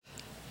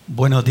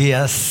Buenos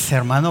días,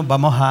 hermanos.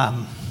 Vamos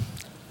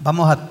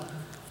a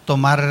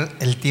tomar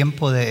el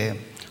tiempo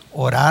de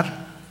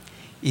orar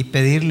y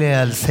pedirle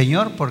al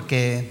Señor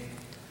porque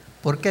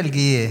Él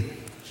guíe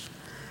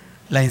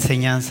la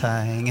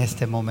enseñanza en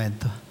este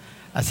momento.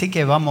 Así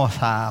que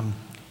vamos a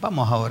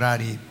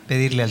orar y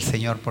pedirle al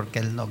Señor porque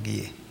Él nos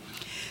guíe.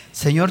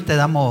 Señor, te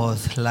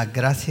damos las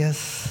gracias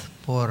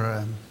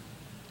por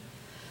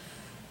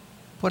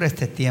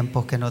este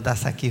tiempo que nos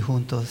das aquí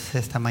juntos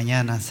esta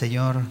mañana,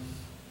 Señor.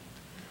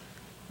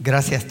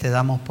 Gracias te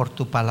damos por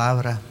tu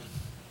palabra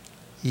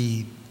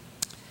y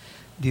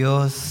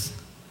Dios,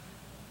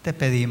 te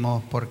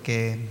pedimos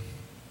porque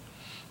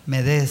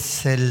me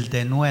des el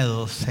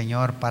denuedo,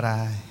 Señor,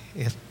 para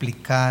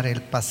explicar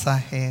el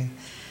pasaje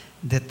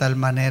de tal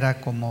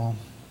manera como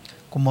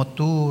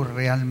tú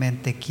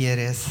realmente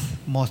quieres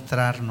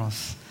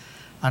mostrarnos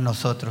a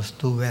nosotros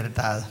tu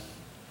verdad.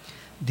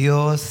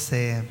 Dios,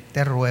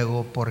 te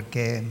ruego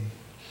porque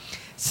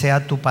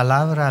sea tu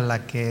palabra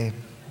la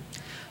que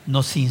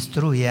nos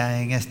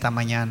instruya en esta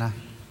mañana.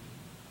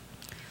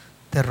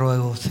 Te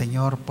ruego,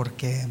 Señor,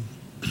 porque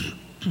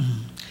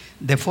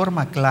de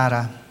forma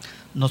clara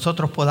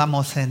nosotros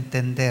podamos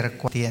entender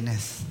cuál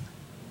tienes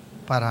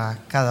para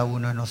cada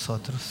uno de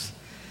nosotros.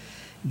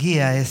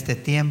 Guía este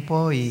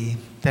tiempo y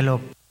te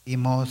lo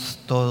pedimos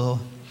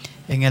todo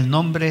en el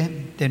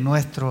nombre de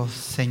nuestro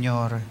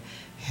Señor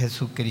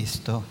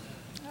Jesucristo.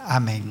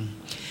 Amén.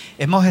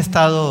 Hemos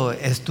estado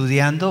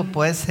estudiando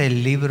pues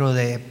el libro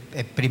de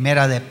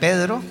Primera de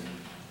Pedro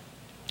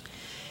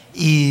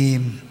y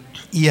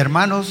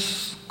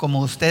hermanos,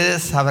 como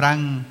ustedes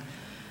habrán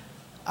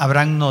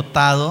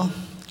notado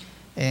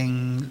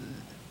en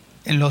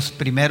los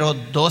primeros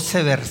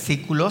 12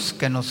 versículos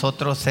que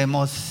nosotros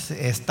hemos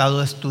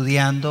estado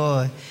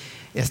estudiando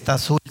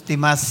estas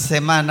últimas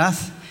semanas,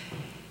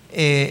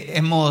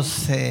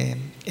 hemos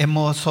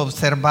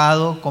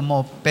observado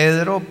cómo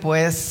Pedro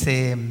pues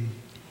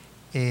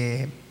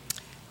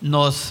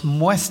nos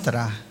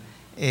muestra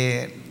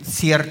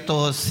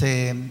ciertas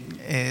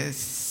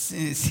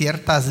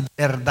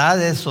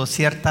verdades o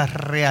ciertas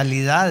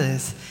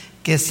realidades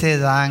que se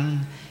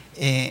dan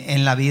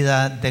en la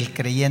vida del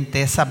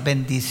creyente, esas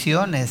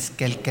bendiciones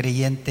que el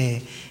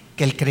creyente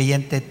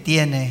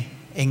tiene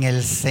en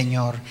el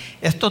Señor.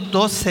 Estos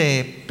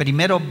 12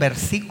 primeros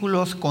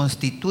versículos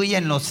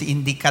constituyen los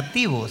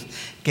indicativos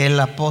que el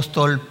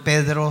apóstol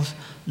Pedro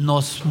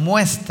nos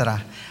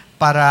muestra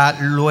para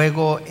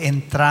luego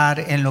entrar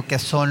en lo que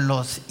son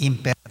los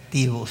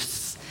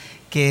imperativos,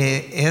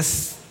 que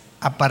es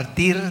a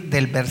partir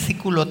del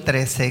versículo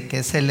 13, que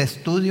es el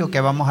estudio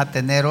que vamos a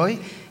tener hoy,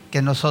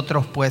 que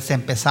nosotros pues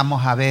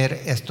empezamos a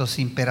ver estos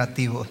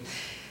imperativos.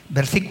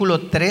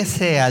 Versículo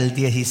 13 al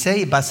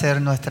 16 va a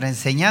ser nuestra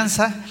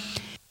enseñanza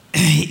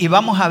y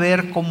vamos a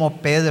ver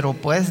cómo Pedro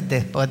pues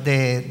después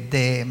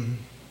de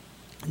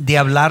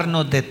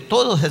hablarnos de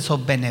todos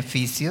esos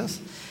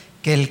beneficios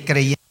que el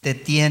creyente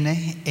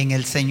tiene en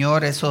el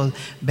Señor, esos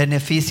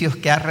beneficios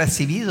que ha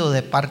recibido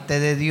de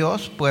parte de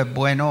Dios, pues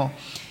bueno,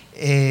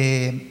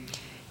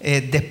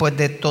 después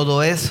de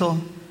todo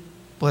eso,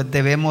 pues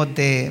debemos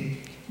de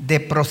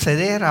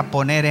proceder a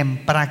poner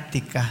en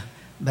práctica,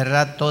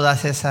 ¿verdad?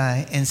 Todas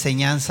esas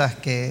enseñanzas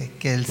que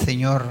el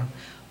Señor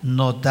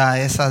nos da,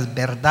 esas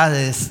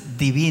verdades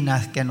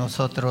divinas que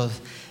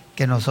nosotros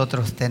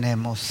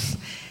tenemos.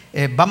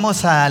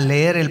 Vamos a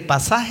leer el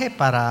pasaje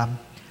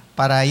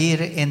para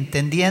ir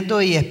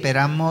entendiendo y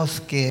esperamos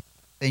que el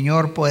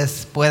Señor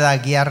pues pueda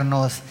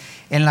guiarnos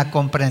en la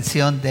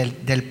comprensión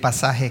del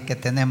pasaje que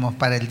tenemos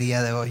para el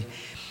día de hoy.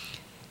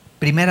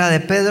 Primera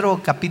de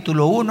Pedro,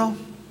 capítulo 1,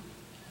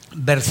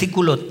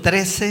 versículo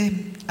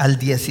 13 al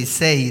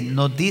 16,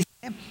 nos dice: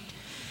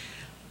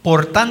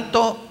 por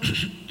tanto,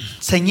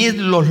 ceñid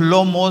los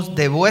lomos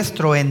de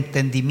vuestro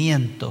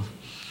entendimiento,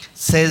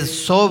 sed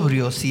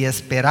sobrios y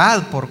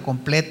esperad por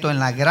completo en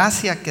la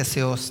gracia que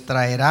se os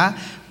traerá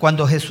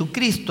cuando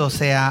Jesucristo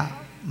sea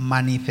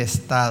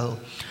manifestado.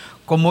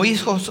 Como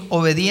hijos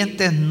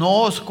obedientes,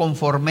 no os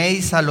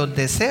conforméis a los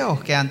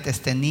deseos que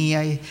antes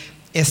teníais,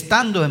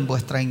 estando en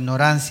vuestra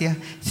ignorancia,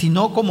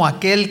 sino como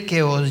aquel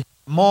que os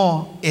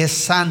llamó es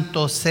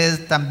santo,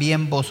 sed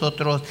también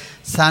vosotros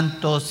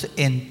santos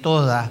en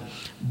toda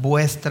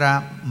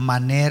vuestra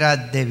manera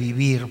de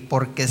vivir,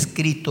 porque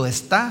escrito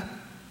está: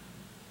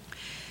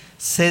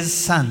 sed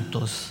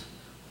santos,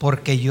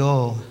 porque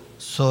yo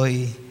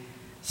soy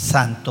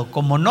santo.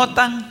 Como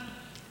notan,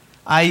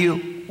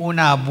 hay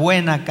una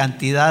buena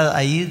cantidad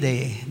ahí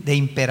de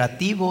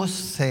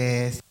imperativos,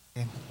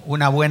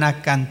 una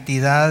buena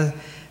cantidad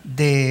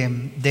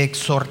de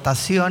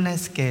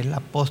exhortaciones que el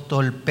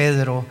apóstol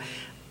Pedro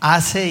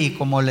hace, y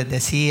como les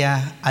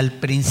decía al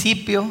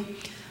principio,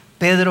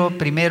 Pedro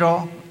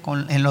primero,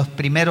 en los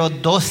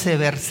primeros 12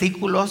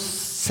 versículos,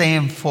 se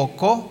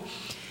enfocó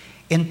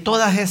en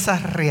todas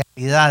esas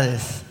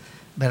realidades,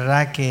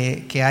 ¿verdad?,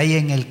 que hay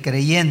en el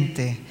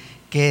creyente,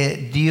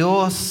 que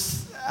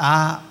Dios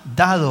ha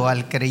dado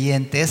al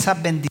creyente,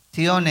 esas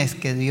bendiciones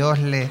que Dios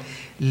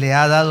le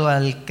ha dado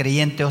al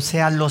creyente, o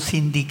sea, los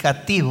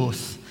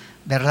indicativos,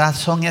 ¿verdad?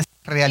 Son esas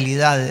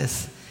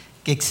realidades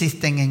que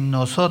existen en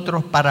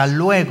nosotros para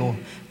luego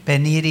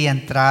venir y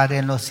entrar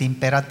en los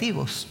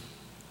imperativos.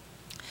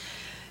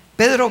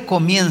 Pedro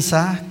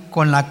comienza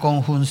con la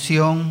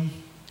conjunción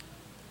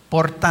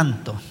por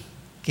tanto,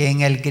 que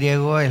en el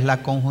griego es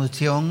la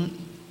conjunción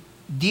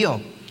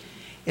dio.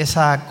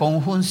 Esa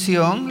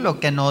conjunción lo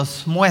que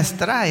nos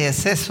muestra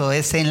es eso,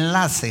 ese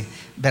enlace,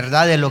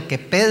 ¿verdad? De lo que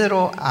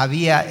Pedro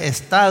había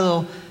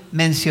estado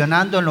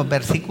mencionando en los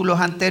versículos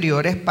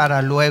anteriores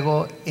para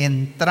luego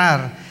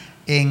entrar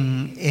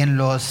en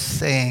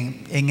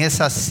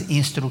esas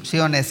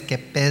instrucciones que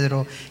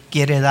Pedro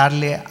quiere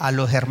darle a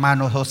los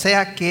hermanos. O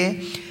sea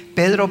que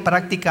Pedro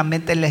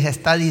prácticamente les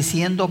está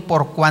diciendo: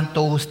 por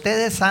cuanto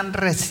ustedes han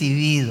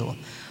recibido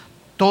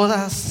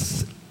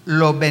todos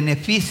los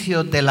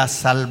beneficios de la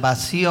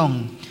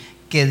salvación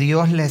que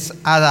Dios les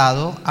ha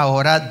dado,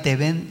 ahora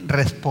deben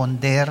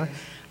responder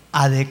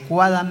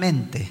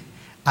adecuadamente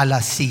a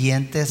las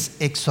siguientes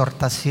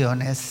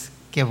exhortaciones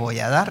que voy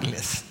a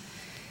darles.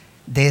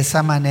 De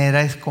esa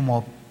manera es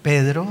como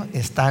Pedro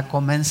está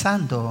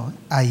comenzando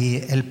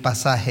ahí el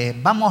pasaje.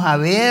 Vamos a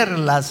ver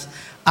las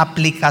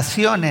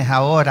aplicaciones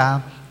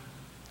ahora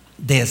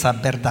de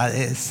esas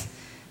verdades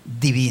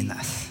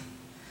divinas.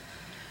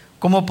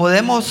 Como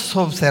podemos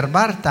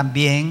observar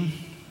también,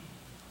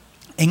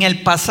 en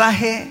el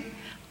pasaje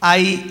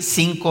hay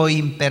 5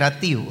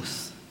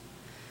 imperativos: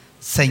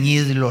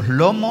 ceñid los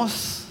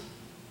lomos,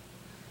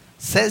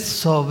 sed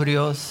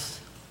sobrios,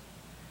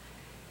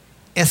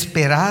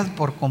 esperad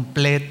por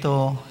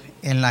completo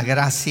en la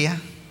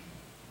gracia,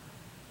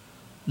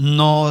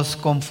 no os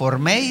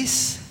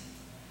conforméis,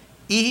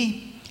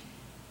 y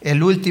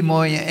el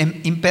último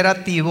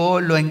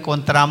imperativo lo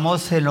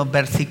encontramos en los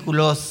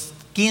versículos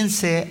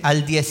 15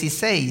 al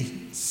 16,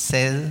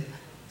 sed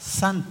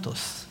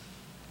santos,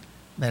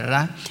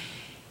 ¿verdad?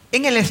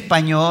 En el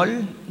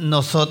español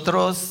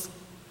nosotros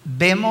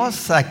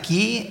vemos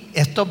aquí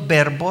estos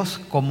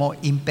verbos como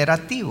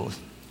imperativos,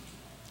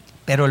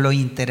 pero lo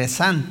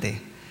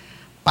interesante,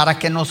 para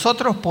que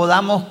nosotros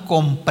podamos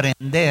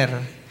comprender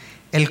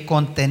el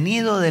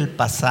contenido del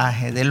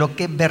pasaje, de lo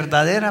que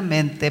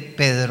verdaderamente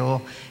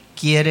Pedro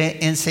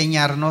quiere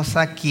enseñarnos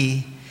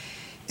aquí,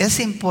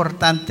 es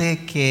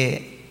importante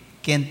que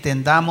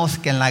entendamos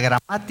que en la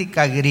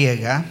gramática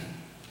griega,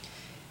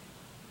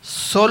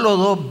 solo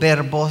 2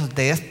 verbos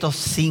de estos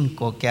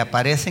 5 que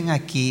aparecen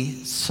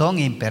aquí son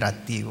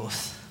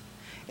imperativos.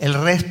 El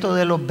resto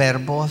de los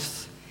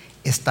verbos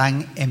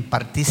están en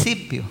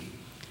participio.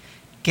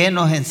 ¿Qué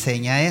nos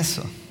enseña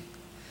eso?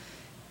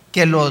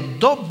 Que los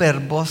 2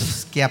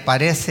 verbos que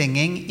aparecen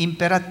en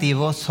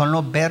imperativo son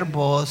los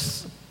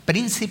verbos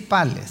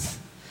principales,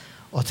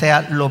 o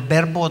sea, los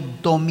verbos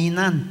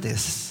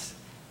dominantes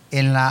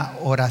en la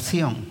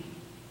oración.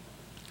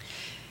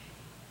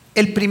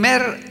 El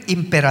primer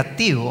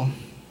imperativo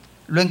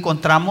lo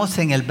encontramos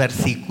en el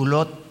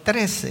versículo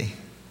 13,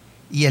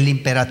 y el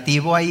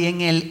imperativo ahí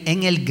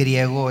en el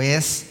griego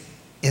es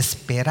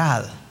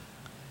esperad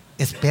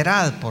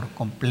por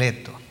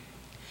completo.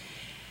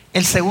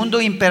 El segundo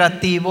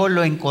imperativo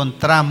lo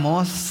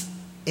encontramos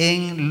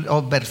en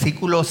los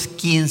versículos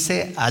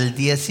 15 al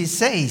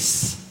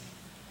 16,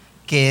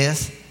 que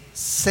es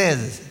sed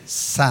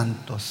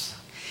santos.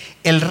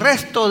 El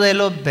resto de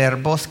los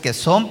verbos que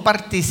son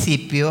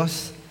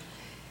participios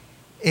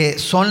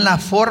son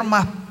las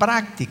formas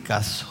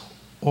prácticas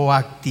o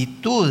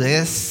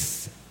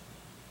actitudes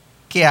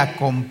que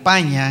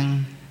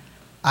acompañan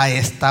a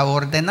esta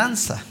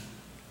ordenanza.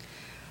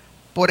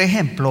 Por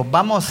ejemplo,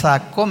 vamos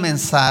a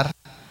comenzar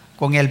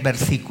con el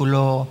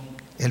versículo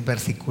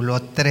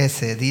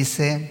 13.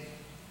 Dice: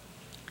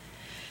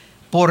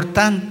 por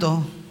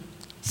tanto,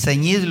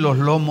 ceñid los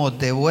lomos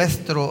de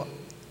vuestro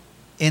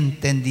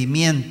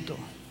entendimiento,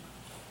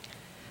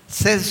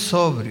 sed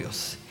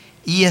sobrios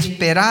y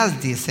esperad,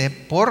 dice,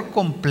 por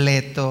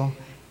completo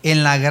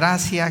en la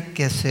gracia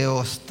que se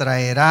os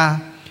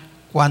traerá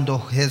cuando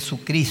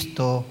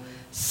Jesucristo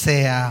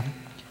sea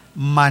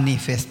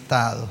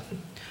manifestado.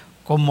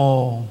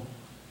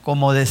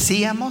 Como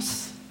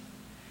decíamos,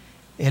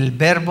 el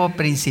verbo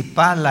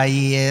principal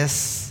ahí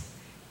es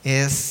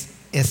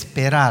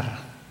esperar,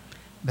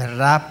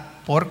 ¿verdad?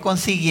 Por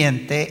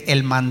consiguiente,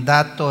 el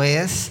mandato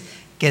es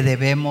que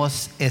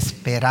debemos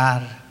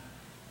esperar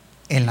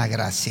en la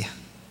gracia.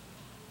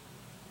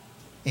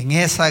 En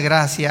esa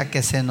gracia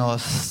que se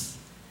nos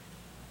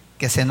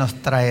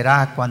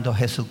traerá cuando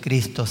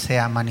Jesucristo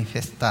sea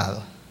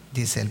manifestado,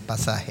 dice el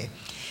pasaje.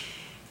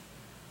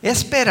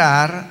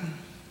 Esperar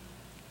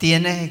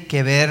tiene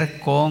que ver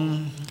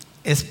con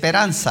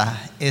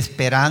esperanza.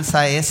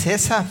 Esperanza es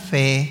esa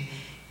fe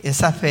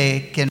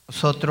que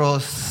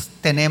nosotros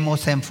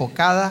tenemos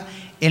enfocada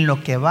en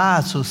lo que va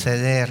a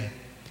suceder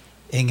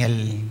en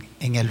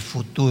el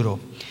futuro.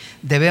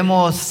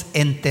 Debemos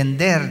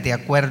entender, de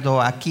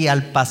acuerdo aquí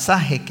al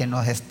pasaje que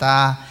nos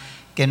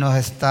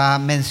está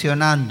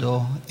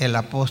mencionando el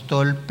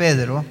apóstol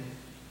Pedro,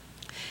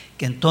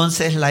 que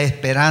entonces la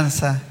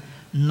esperanza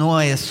no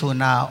es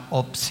una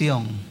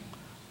opción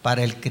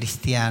para el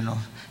cristiano,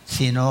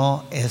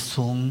 sino es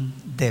un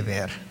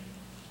deber.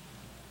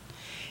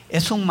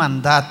 Es un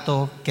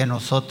mandato que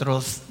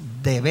nosotros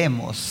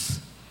debemos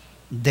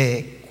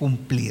de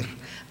cumplir.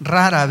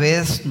 Rara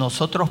vez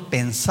nosotros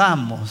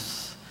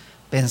pensamos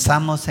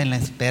en la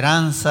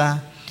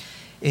esperanza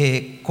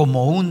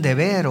como un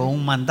deber o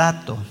un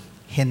mandato.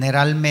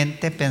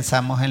 Generalmente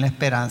pensamos en la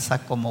esperanza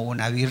como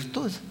una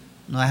virtud.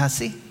 No es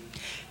así.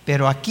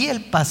 Pero aquí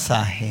el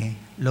pasaje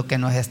lo que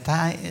nos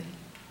está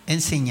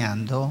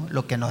enseñando,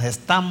 lo que nos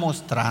está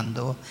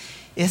mostrando,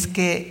 es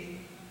que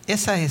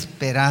esa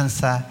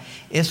esperanza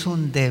es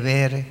un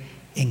deber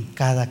en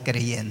cada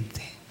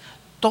creyente.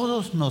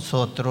 Todos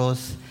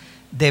nosotros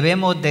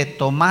debemos de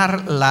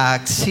tomar la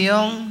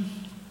acción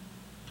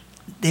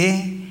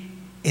de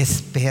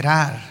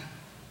esperar,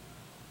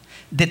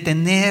 de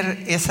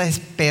tener esa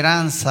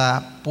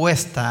esperanza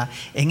puesta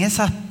en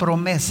esas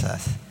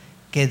promesas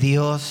que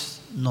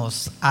Dios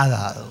nos ha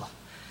dado.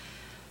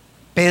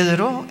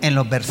 Pedro, en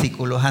los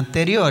versículos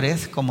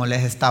anteriores, como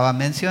les estaba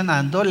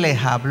mencionando,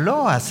 les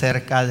habló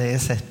acerca de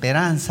esa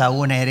esperanza,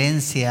 una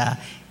herencia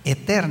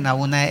eterna,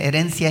 una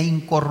herencia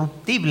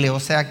incorruptible, o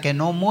sea que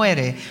no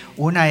muere,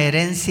 una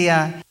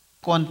herencia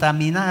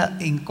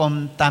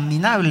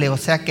incontaminable, o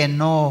sea que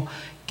no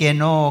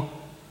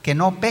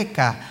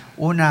peca,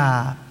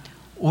 una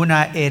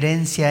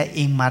herencia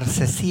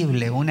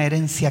inmarcesible, una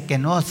herencia que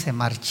no se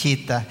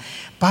marchita.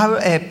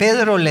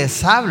 Pedro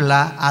les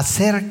habla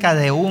acerca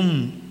de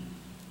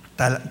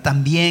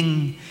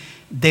también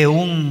de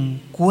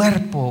un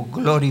cuerpo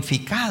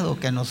glorificado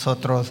que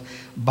nosotros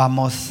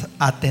vamos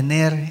a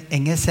tener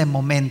en ese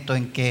momento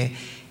en que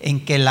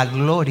la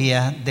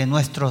gloria de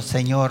nuestro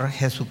Señor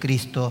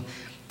Jesucristo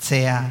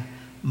sea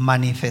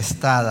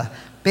manifestada.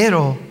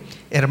 Pero,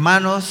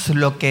 hermanos,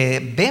 lo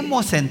que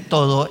vemos en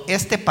todo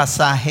este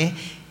pasaje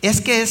es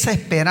que esa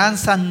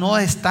esperanza no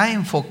está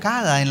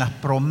enfocada en las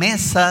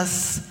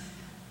promesas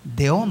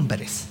de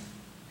hombres,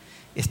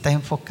 está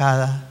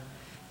enfocada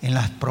en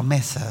las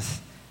promesas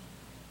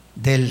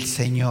del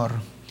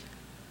Señor.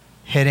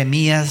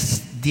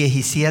 Jeremías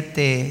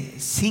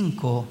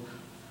 17:5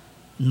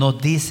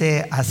 nos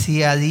dice: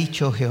 así ha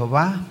dicho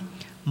Jehová,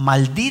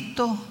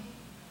 maldito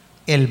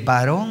el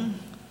varón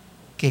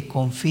que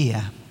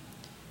confía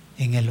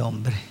en el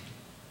hombre.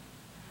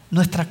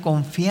 Nuestra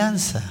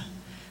confianza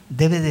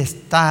debe de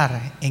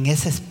estar en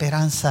esa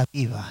esperanza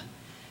viva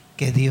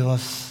que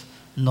Dios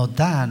nos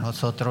da a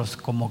nosotros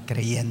como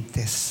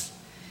creyentes.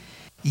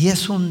 Y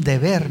es un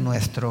deber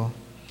nuestro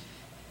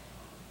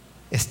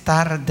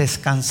estar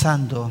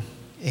descansando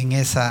en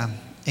esa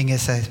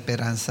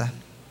esperanza.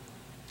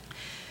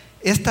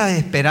 Esta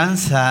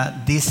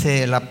esperanza,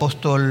 dice el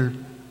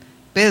apóstol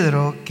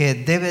Pedro, que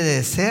debe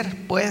de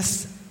ser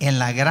pues en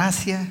la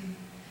gracia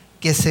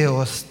que se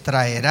os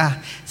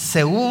traerá.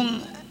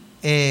 Según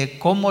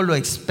cómo lo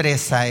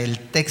expresa el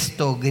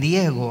texto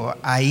griego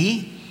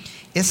ahí,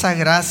 esa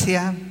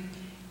gracia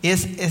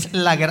es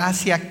la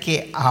gracia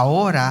que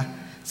ahora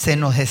se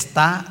nos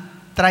está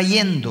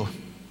trayendo.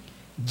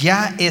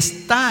 Ya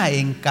está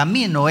en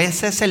camino.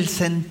 Ese es el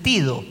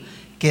sentido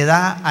que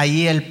da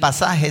ahí el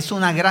pasaje. Es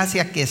una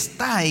gracia que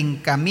está en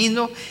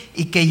camino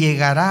y que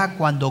llegará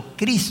cuando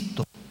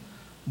Cristo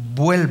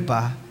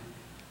vuelva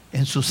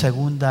en su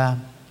segunda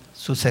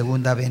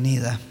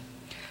venida.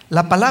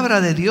 La palabra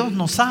de Dios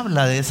nos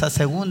habla de esa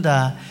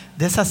segunda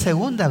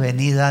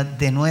venida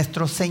de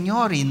nuestro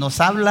Señor, y nos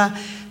habla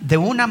de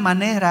una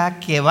manera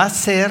que va a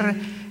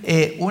ser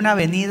una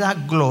venida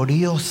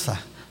gloriosa,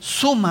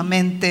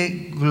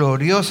 sumamente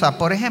gloriosa.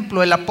 Por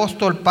ejemplo, el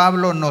apóstol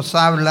Pablo nos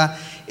habla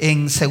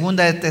en 2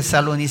 de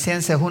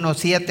Tesalonicenses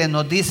 1:7,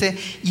 nos dice: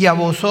 y a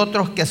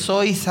vosotros que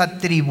sois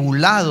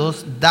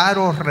atribulados,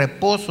 daros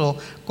reposo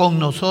con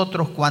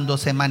nosotros cuando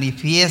se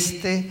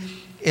manifieste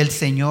el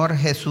Señor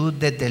Jesús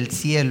desde el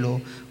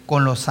cielo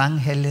con los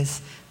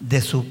ángeles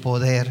de su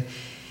poder.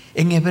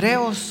 En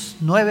Hebreos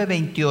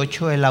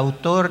 9:28, el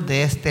autor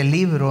de este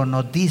libro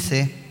nos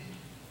dice,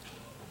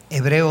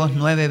 Hebreos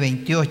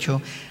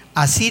 9:28,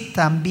 así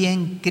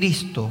también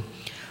Cristo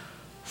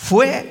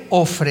fue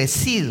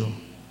ofrecido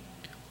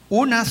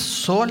una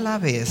sola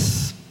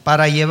vez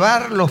para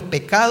llevar los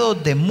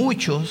pecados de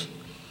muchos,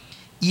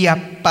 y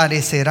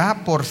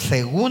aparecerá por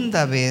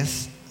segunda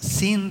vez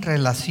sin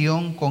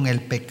relación con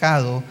el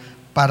pecado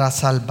para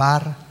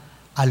salvar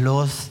a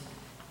los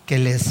que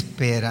le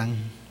esperan.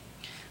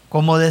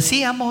 Como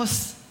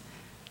decíamos,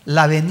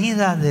 la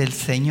venida del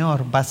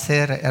Señor va a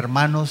ser,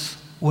 hermanos,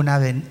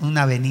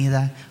 una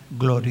venida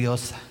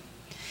gloriosa.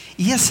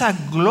 Y esa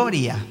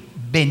gloria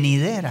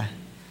venidera,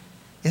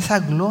 esa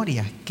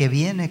gloria que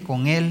viene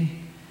con Él,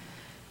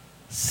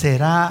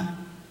 será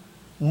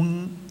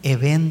un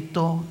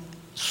evento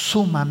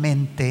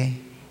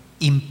sumamente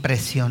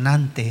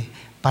impresionante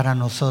para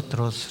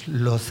nosotros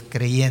los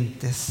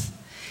creyentes.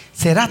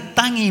 Será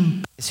tan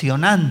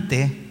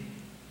impresionante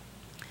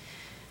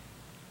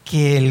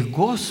que el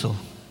gozo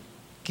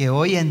que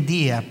hoy en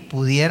día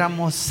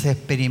pudiéramos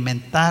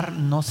experimentar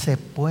no se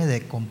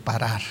puede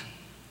comparar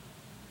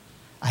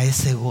a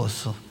ese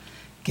gozo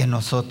que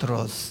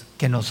nosotros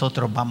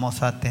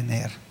vamos a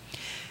tener.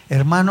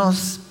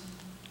 Hermanos,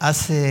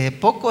 Hace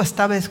poco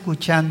estaba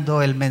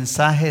escuchando el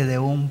mensaje de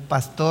un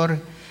pastor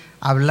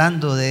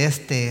hablando de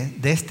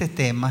este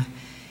tema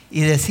y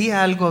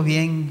decía algo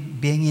bien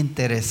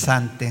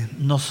interesante.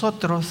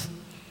 Nosotros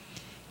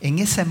en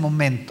ese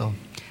momento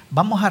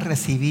vamos a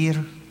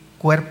recibir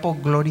cuerpos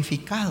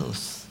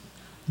glorificados.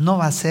 No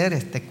va a ser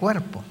este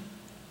cuerpo.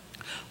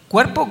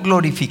 Cuerpos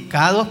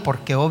glorificados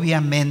porque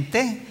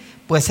obviamente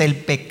pues el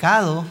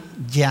pecado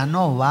ya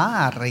no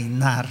va a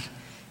reinar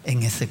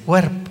en ese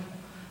cuerpo,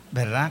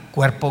 ¿verdad?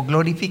 Cuerpos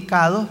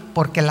glorificados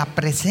porque la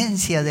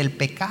presencia del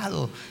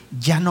pecado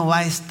ya no va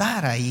a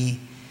estar ahí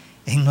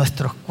en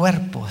nuestros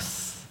cuerpos.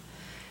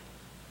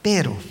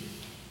 Pero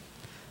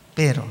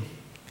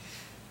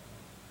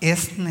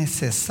es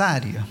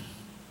necesario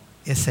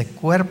ese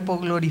cuerpo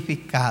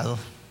glorificado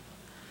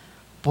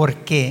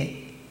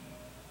porque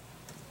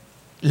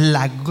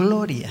la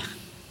gloria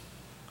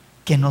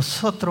que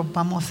nosotros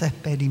vamos a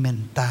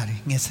experimentar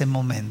en ese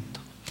momento,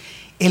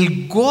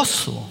 el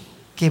gozo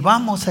que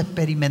vamos a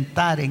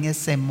experimentar en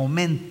ese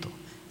momento,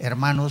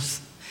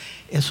 hermanos,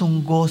 es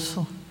un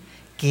gozo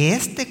que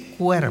este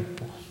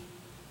cuerpo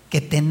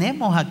que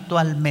tenemos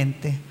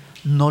actualmente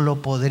no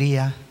lo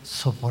podría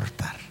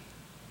soportar.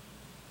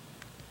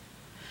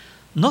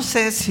 No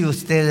sé si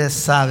ustedes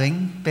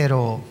saben,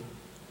 pero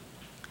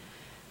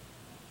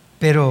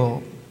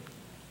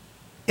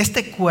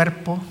este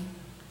cuerpo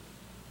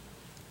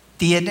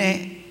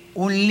tiene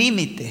un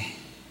límite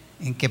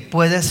en que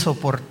puede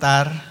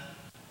soportar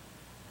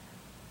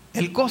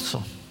el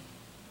gozo.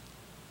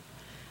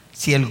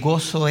 Si el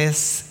gozo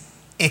es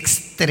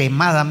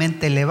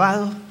extremadamente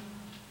elevado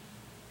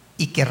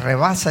y que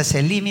rebasa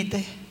ese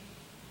límite,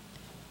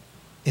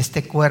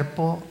 este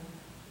cuerpo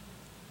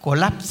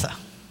colapsa.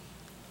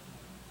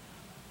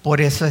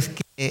 Por eso es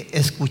que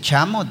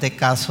escuchamos de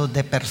casos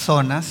de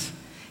personas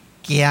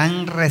que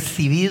han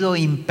recibido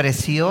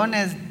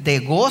impresiones de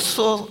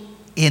gozo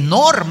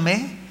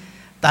enorme,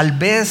 tal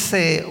vez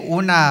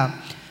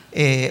una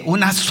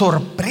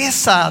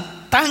sorpresa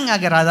tan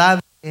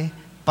agradable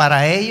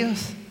para ellos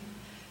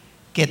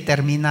que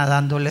termina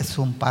dándoles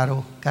un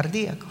paro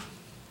cardíaco,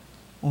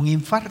 un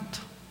infarto.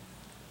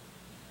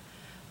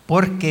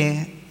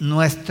 Porque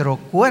nuestro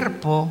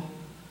cuerpo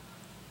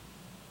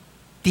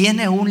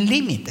tiene un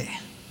límite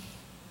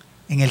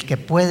en el que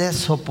puede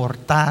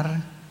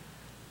soportar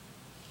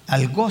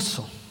al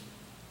gozo.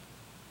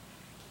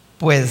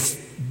 Pues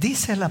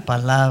dice la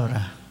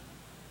palabra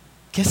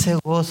que ese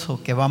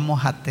gozo que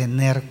vamos a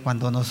tener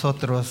cuando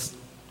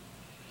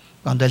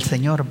el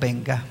Señor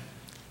venga,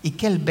 y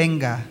que Él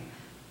venga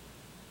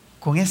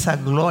con esa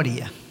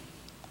gloria,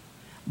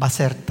 va a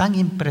ser tan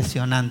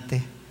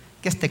impresionante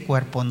que este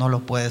cuerpo no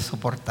lo puede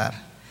soportar.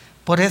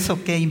 Por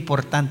eso qué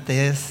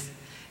importante es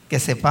que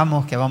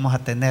sepamos que vamos a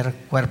tener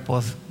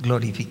cuerpos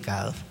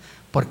glorificados,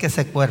 porque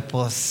ese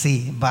cuerpo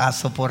sí va a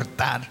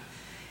soportar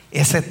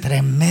ese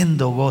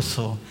tremendo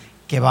gozo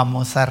que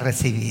vamos a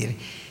recibir.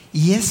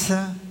 Y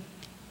esa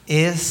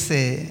es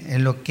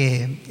en lo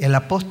que el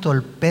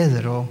apóstol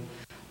Pedro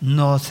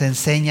nos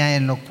enseña,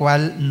 en lo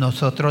cual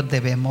nosotros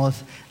debemos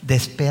de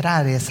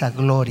esperar esa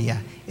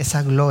gloria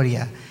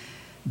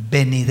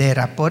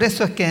venidera. Por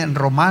eso es que en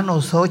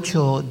Romanos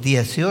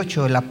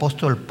 8:18 el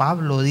apóstol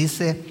Pablo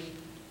dice: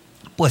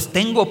 pues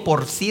tengo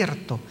por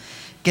cierto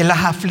que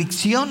las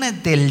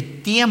aflicciones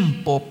del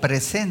tiempo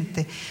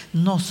presente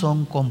no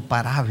son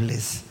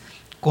comparables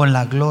con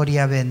la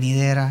gloria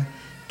venidera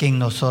que en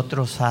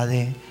nosotros ha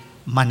de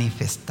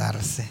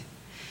manifestarse.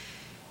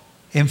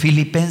 En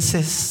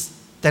Filipenses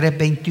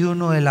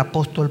 3:21 el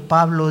apóstol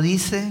Pablo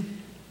dice: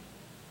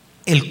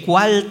 el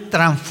cual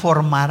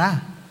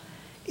transformará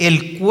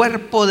el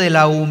cuerpo de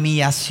la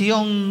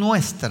humillación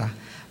nuestra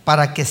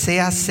para que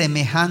sea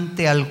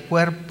semejante al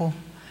cuerpo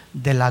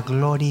de la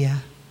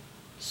gloria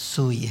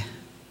suya,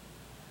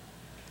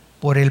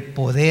 por el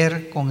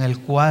poder con el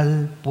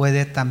cual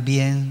puede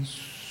también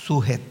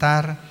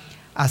sujetar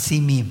a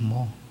sí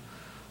mismo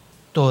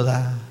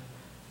todas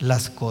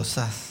las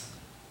cosas.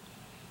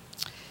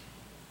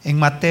 En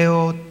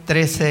Mateo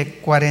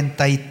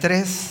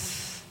 13:43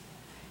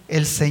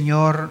 el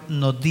Señor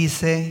nos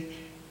dice: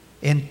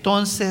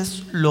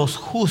 entonces los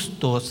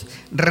justos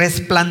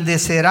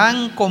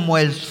resplandecerán como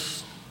el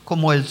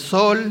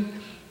sol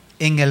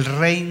en el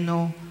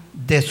reino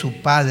de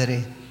su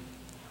Padre.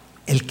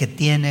 El que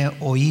tiene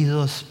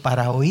oídos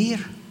para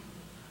oír,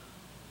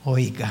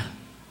 oiga.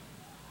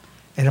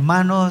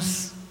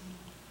 Hermanos,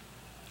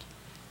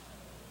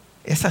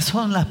 esas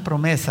son las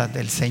promesas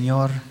del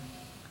Señor.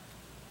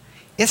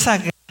 Esa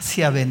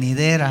gracia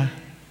venidera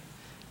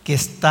que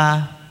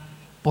está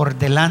por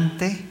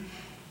delante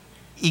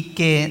y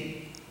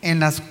que en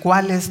las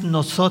cuales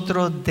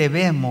nosotros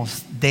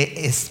debemos de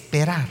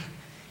esperar.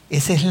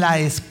 Esa es la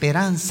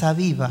esperanza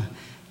viva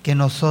que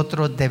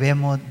nosotros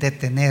debemos de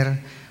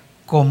tener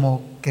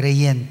como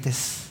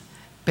creyentes.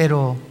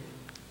 Pero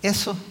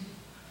eso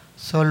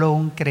solo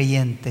un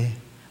creyente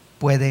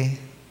puede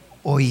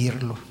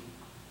oírlo.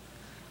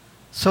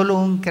 Solo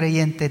un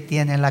creyente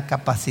tiene la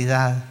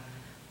capacidad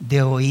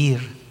de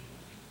oír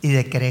y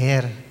de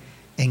creer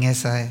en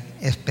esa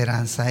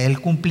esperanza. El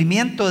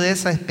cumplimiento de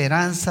esa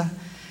esperanza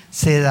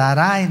se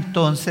dará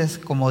entonces,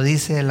 como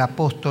dice el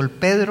apóstol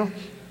Pedro,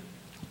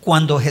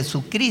 cuando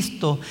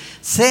Jesucristo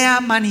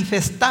sea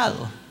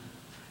manifestado.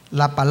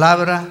 La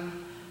palabra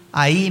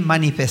ahí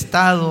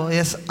manifestado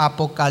es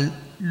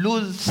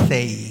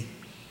apocalusei,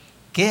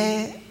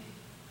 que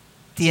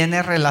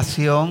tiene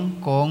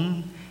relación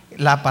con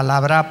la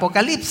palabra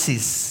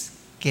apocalipsis,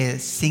 que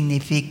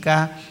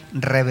significa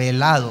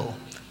revelado,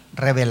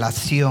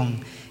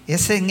 revelación.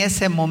 Es en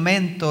ese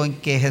momento en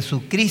que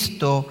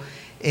Jesucristo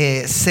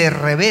se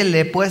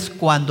revele, pues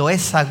cuando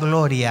esa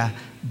gloria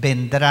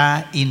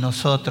vendrá y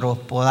nosotros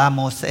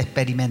podamos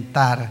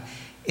experimentar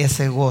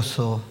ese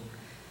gozo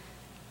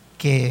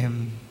que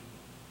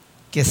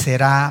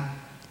será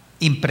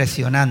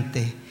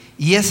impresionante.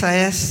 Y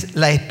esa es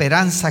la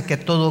esperanza que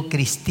todo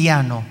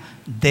cristiano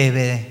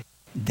debe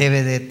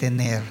de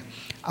tener.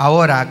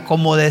 Ahora,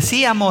 como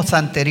decíamos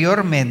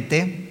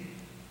anteriormente,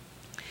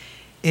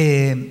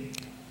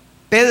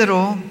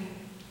 Pedro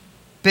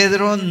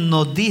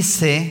nos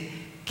dice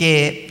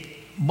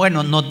que,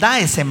 bueno, nos da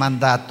ese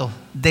mandato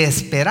de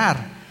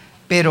esperar,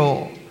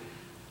 pero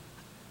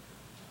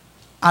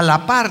a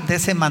la par de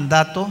ese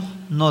mandato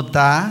nos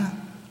da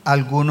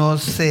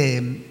algunas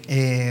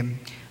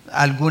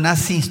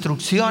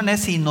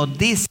instrucciones y nos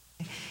dice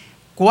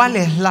cuál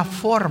es la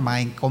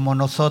forma en cómo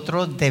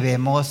nosotros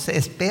debemos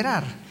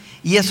esperar.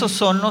 Y esos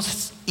son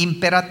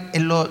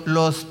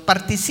los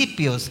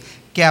participios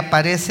que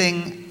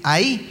aparecen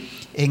ahí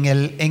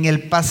en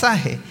el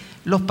pasaje.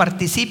 Los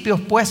participios,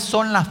 pues,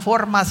 son las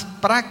formas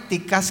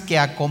prácticas que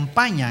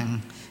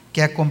acompañan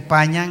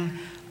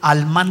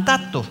al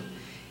mandato.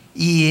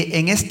 Y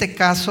en este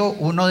caso,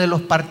 uno de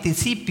los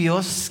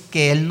participios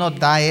que él nos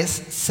da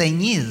es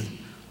ceñid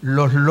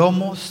los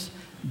lomos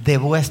de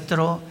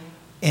vuestro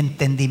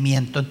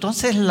entendimiento.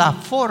 Entonces, la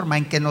forma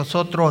en que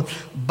nosotros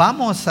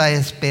vamos a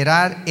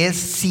esperar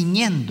es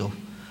ciñendo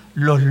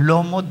los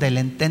lomos del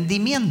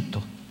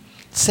entendimiento.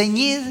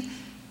 Ceñid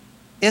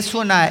es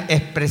una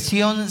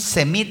expresión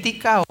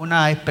semítica,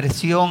 una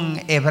expresión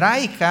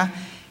hebraica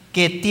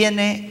que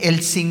tiene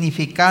el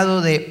significado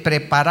de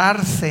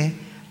prepararse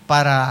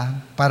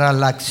para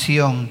la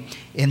acción.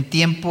 En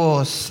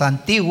tiempos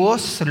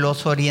antiguos,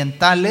 los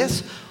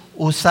orientales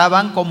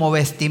usaban como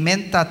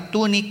vestimenta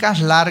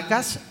túnicas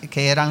largas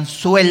que eran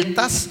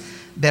sueltas,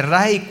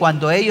 ¿verdad? Y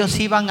cuando ellos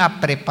iban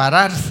a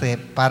prepararse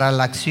para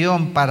la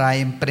acción, para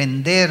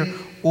emprender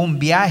un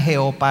viaje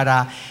o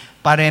para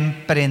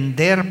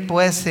emprender,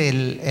 pues,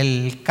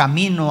 el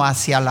camino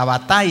hacia la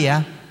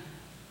batalla,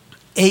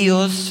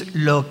 ellos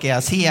lo que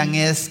hacían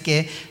es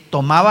que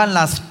tomaban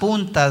las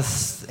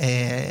puntas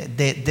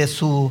de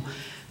sus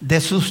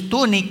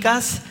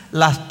túnicas,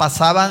 las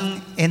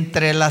pasaban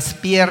entre las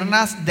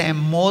piernas de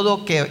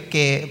modo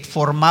que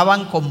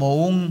formaban como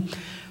un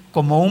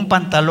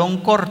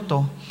pantalón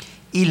corto,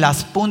 y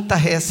las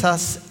puntas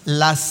esas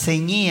las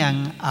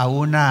ceñían a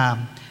un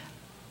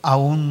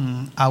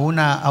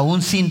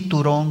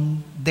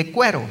cinturón de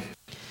cuero,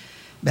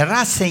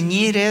 ¿verdad?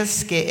 Ceñir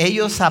es que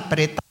ellos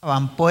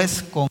apretaban,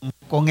 pues,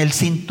 con el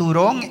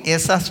cinturón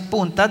esas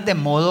puntas de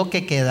modo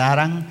que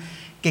quedaran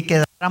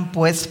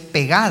pues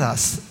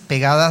pegadas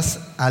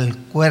al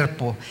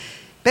cuerpo.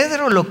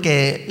 Pedro lo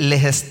que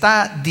les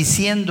está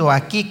diciendo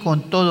aquí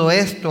con todo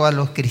esto a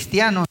los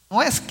cristianos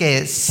no es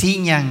que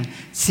ciñan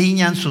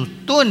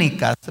sus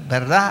túnicas,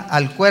 ¿verdad?,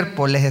 al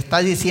cuerpo. Les está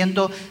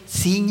diciendo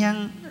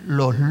ciñan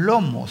los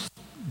lomos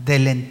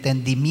del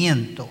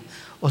entendimiento.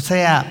 O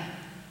sea,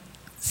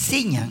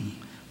 ciñan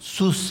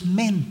sus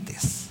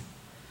mentes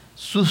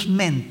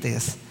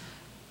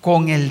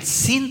con el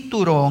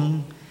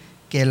cinturón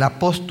que el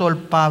apóstol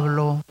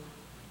Pablo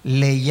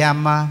le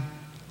llama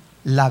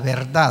la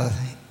verdad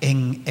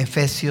en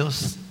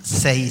Efesios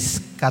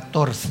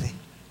 6:14.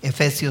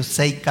 Efesios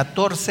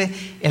 6:14,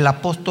 el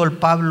apóstol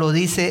Pablo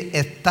dice: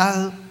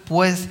 estad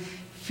pues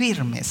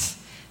firmes,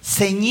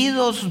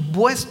 ceñidos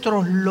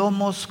vuestros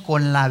lomos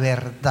con la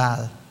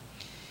verdad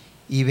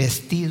y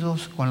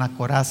vestidos con la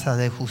coraza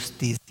de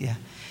justicia.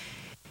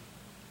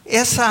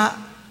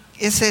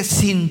 Ese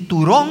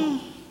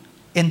cinturón,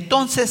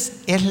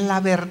 entonces, es la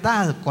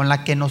verdad con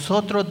la que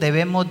nosotros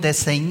debemos de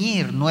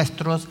ceñir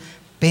nuestros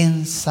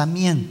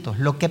pensamientos.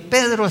 Lo que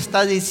Pedro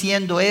está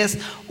diciendo es: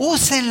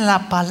 usen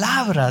la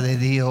palabra de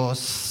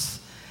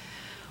Dios,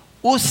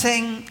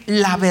 usen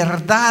la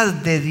verdad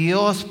de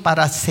Dios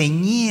para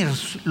ceñir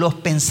los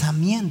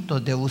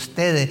pensamientos de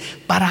ustedes,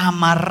 para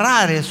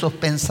amarrar esos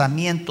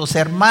pensamientos.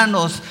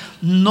 Hermanos,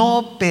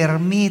 no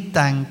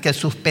permitan que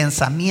sus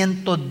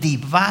pensamientos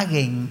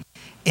divaguen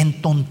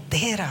en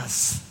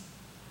tonteras.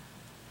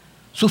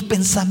 Sus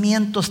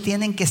pensamientos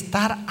tienen que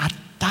estar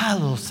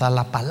atados a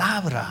la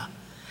palabra,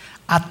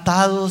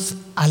 atados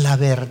a la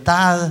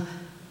verdad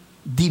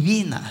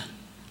divina,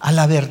 a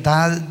la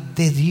verdad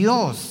de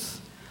Dios.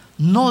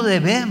 No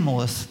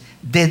debemos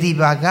de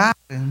divagar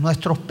en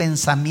nuestros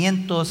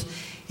pensamientos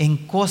en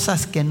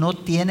cosas que no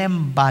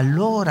tienen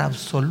valor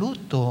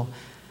absoluto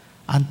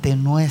ante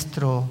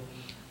nuestro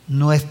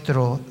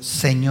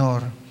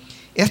Señor.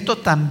 Esto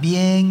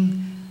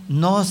también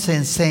nos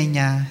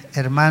enseña,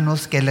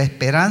 hermanos, que la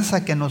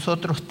esperanza que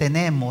nosotros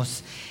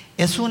tenemos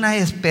es una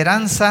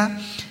esperanza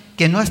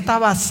que no está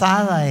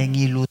basada en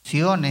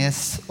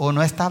ilusiones o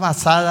no está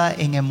basada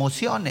en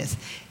emociones,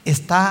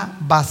 está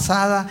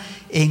basada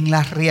en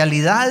las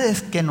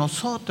realidades que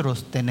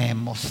nosotros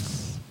tenemos.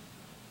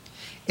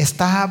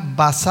 Está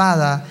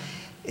basada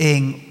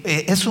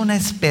es una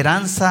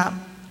esperanza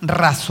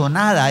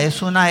razonada,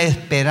 es una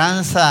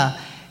esperanza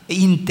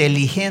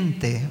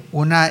inteligente,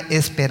 una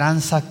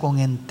esperanza con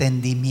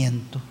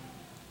entendimiento.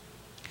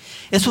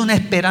 Es una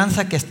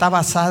esperanza que está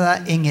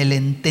basada en el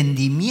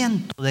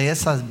entendimiento de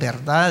esas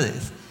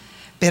verdades.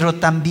 Pero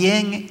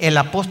también el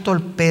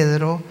apóstol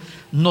Pedro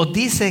nos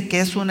dice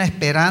que es una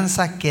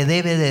esperanza que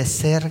debe de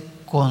ser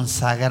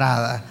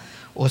consagrada,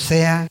 o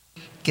sea,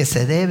 que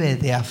se debe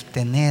de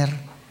abstener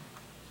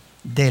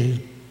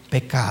del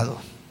pecado.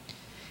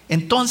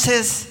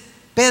 Entonces,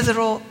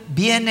 Pedro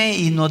viene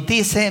y nos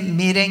dice,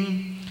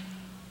 miren,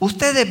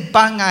 ustedes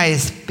van a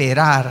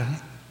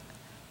esperar,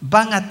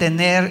 van a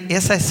tener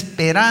esa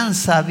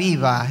esperanza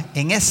viva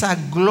en esa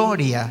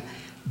gloria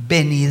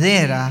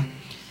venidera,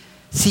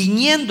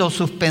 ciñendo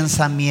sus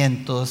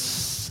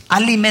pensamientos,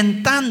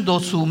 alimentando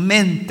su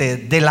mente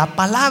de la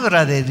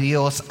palabra de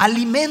Dios.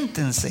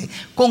 Aliméntense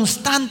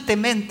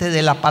constantemente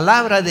de la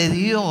palabra de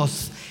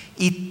Dios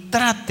y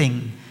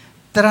traten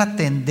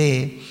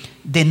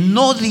de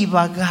no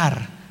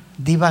divagar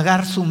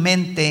su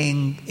mente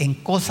en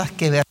cosas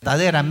que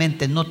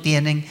verdaderamente no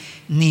tienen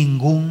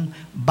ningún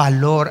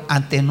valor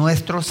ante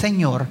nuestro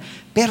Señor,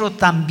 pero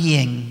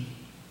también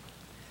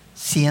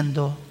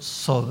siendo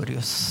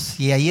sobrios.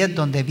 Y ahí es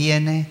donde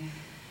viene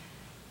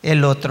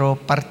el otro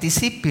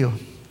participio: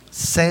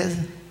 sed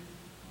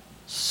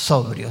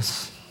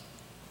sobrios.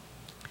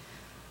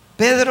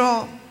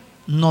 Pedro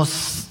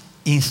nos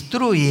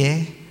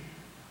instruye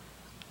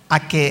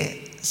a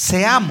que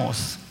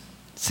seamos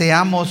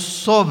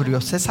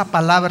sobrios. Esa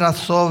palabra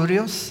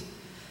sobrios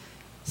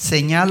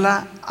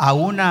señala a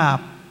una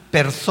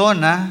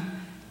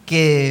persona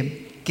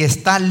que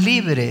está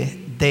libre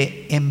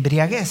de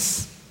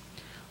embriaguez.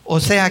 O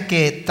sea,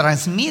 que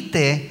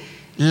transmite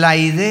la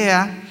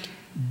idea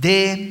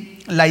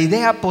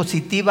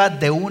positiva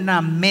de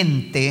una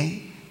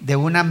mente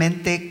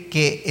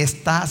que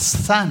está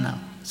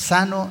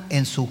sano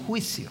en su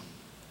juicio.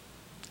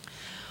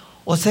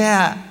 O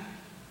sea,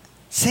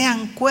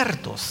 sean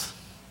cuerdos.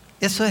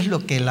 Eso es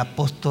lo que el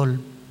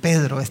apóstol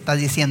Pedro está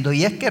diciendo.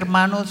 Y es que,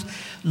 hermanos,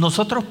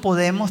 nosotros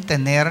podemos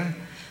tener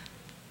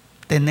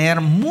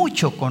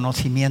mucho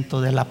conocimiento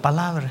de la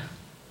palabra.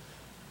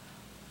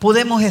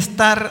 Podemos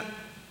estar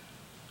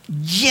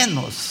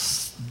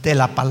llenos de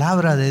la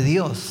palabra de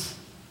Dios,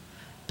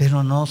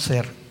 pero no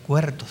ser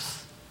cuerdos,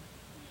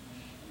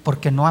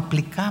 porque no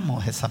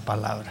aplicamos esa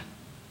palabra.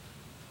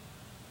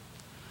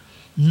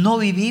 No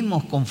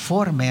vivimos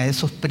conforme a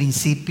esos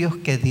principios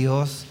que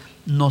Dios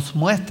nos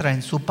muestra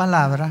en su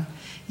palabra,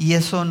 y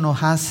eso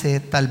nos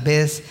hace tal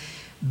vez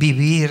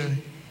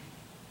vivir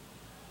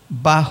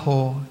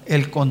bajo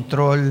el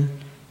control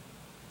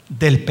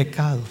del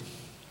pecado.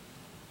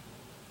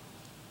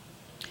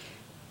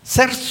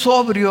 Ser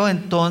sobrio,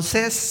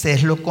 entonces,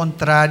 es lo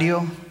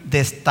contrario de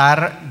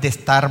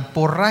estar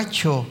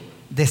borracho,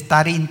 de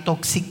estar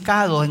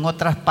intoxicado. En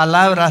otras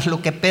palabras,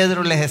 lo que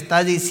Pedro les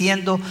está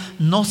diciendo: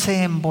 no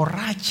se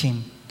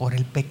emborrachen por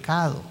el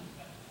pecado.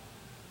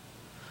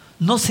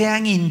 No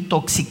sean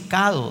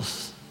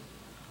intoxicados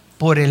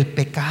por el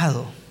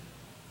pecado.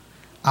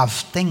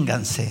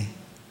 Absténganse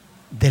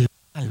del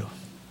malo,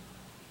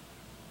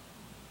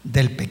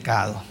 del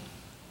pecado.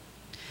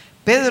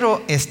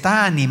 Pedro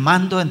está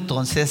animando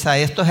entonces a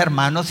estos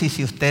hermanos, y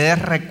si ustedes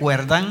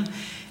recuerdan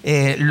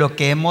lo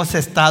que hemos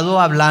estado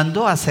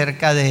hablando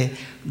acerca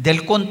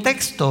del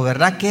contexto,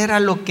 ¿verdad? ¿Qué era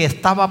lo que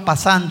estaba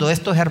pasando?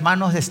 Estos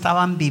hermanos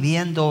estaban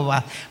viviendo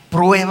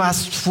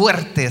pruebas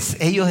fuertes.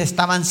 Ellos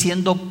estaban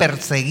siendo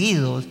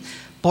perseguidos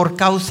por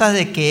causa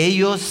de que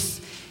ellos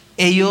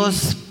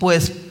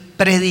pues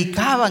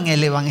predicaban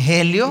el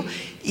evangelio,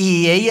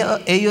 y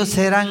ellos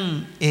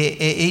eran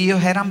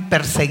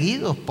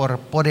perseguidos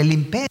por el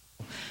imperio,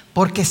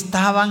 porque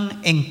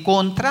estaban en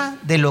contra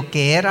de lo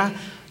que era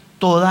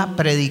toda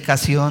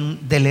predicación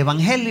del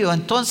evangelio.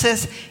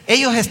 Entonces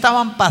ellos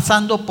estaban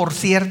pasando por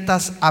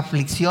ciertas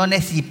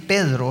aflicciones, y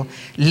Pedro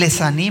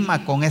les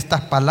anima con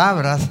estas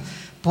palabras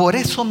por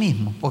eso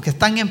mismo, porque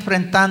están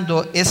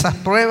enfrentando esas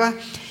pruebas,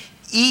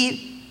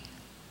 y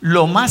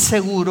lo más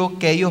seguro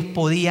que ellos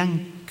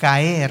podían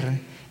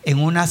caer en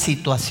una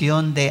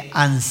situación de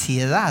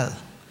ansiedad,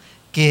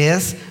 que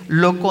es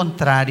lo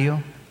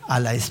contrario a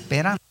la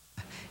esperanza.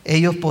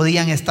 Ellos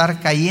podían estar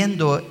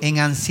cayendo en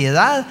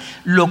ansiedad,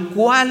 lo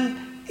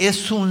cual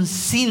es un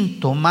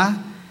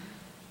síntoma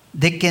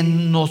de que a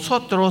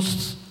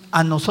nosotros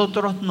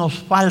nos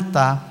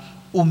falta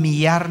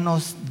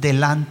humillarnos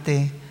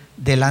delante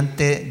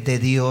de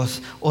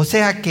Dios. O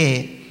sea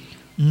que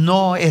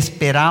no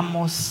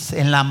esperamos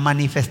en la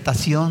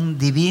manifestación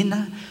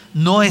divina,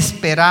 no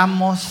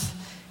esperamos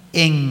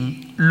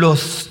en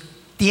los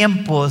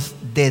tiempos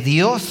de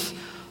Dios,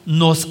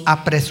 nos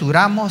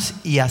apresuramos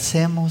y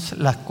hacemos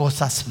las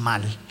cosas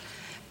mal.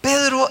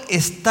 Pedro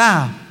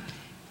está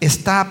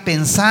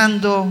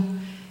pensando,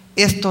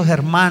 estos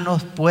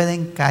hermanos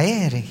pueden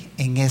caer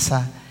en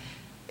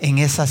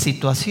esa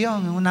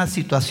situación, en una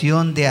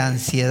situación de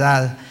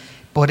ansiedad.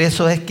 Por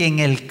eso es que en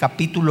el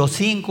capítulo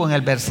 5, en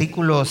el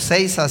versículo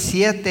 6 a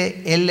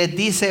 7, él les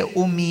dice: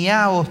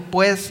 humillaos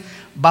pues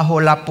bajo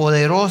la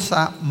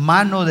poderosa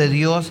mano de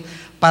Dios,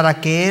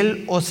 para que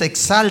Él os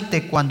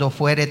exalte cuando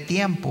fuere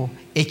tiempo,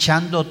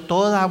 echando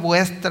toda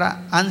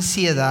vuestra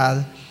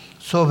ansiedad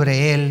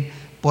sobre Él,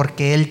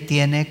 porque Él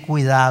tiene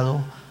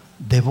cuidado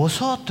de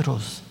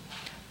vosotros.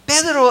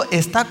 Pedro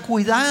está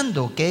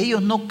cuidando que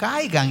ellos no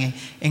caigan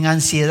en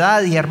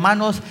ansiedad. Y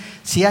hermanos,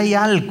 si hay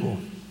algo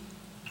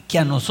que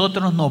a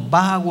nosotros nos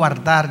va a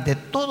guardar de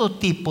todo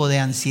tipo de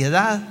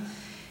ansiedad,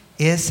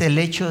 es el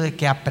hecho de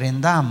que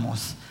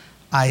aprendamos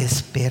a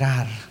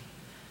esperar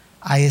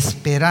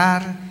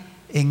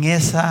en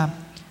esas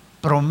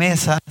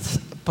promesas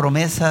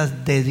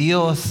de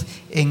Dios,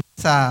 en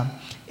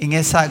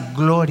esa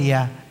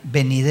gloria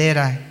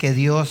venidera que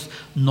Dios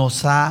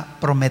nos ha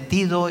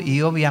prometido.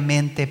 Y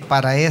obviamente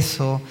para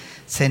eso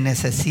se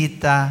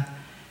necesita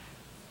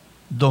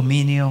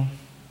dominio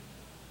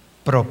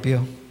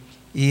propio.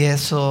 Y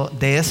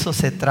de eso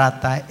se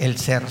trata el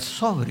ser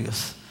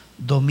sobrios,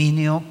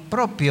 dominio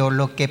propio,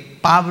 lo que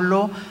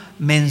Pablo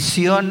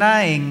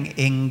menciona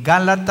en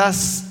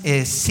Gálatas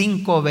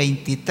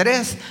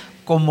 5:23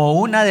 como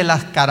una de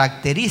las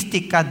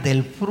características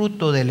del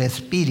fruto del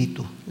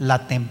Espíritu,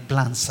 la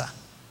templanza.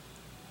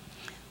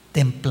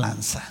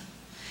 Templanza.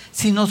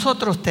 Si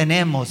nosotros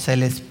tenemos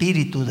el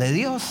Espíritu de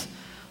Dios,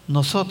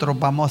 nosotros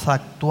vamos a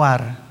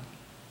actuar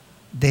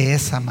de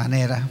esa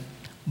manera.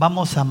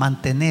 Vamos a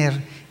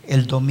mantener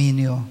el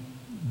dominio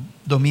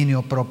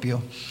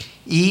propio.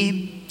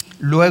 Y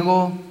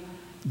luego,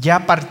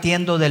 ya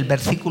partiendo del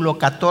versículo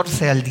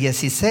 14 al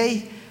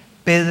 16,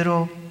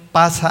 Pedro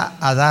pasa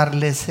a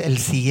darles el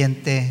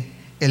siguiente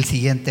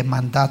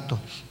mandato.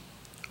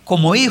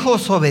 Como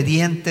hijos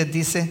obedientes,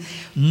 dice: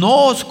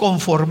 no os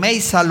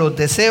conforméis a los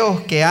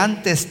deseos que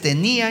antes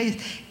teníais,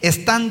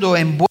 estando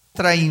en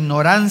vuestra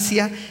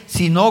ignorancia,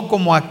 sino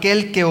como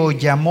aquel que os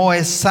llamó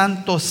es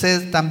santo,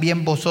 sed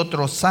también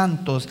vosotros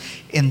santos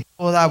en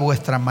toda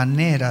vuestra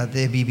manera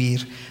de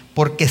vivir.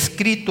 Porque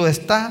escrito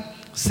está: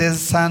 sed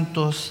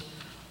santos,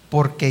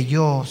 porque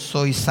yo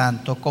soy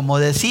santo. Como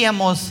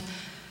decíamos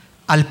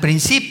al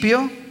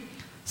principio,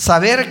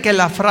 saber que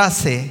la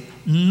frase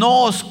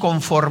no os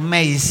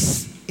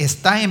conforméis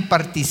está en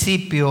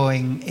participio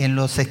en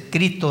los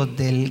escritos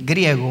del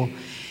griego,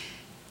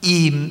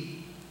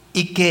 y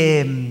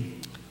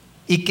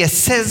que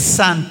sed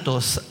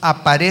santos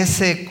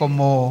aparece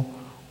como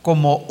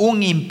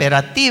un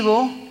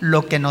imperativo.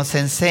 Lo que nos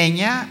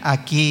enseña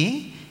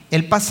aquí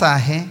el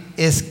pasaje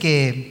es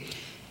que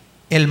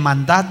el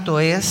mandato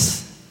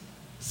es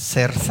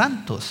ser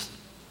santos.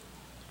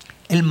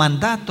 El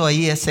mandato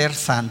ahí es ser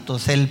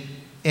santos.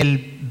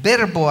 El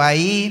verbo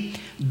ahí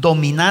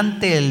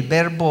dominante, el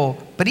verbo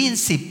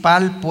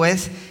principal,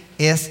 pues,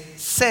 es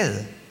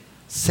sed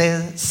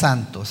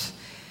santos.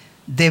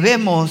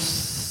 Debemos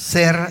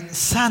ser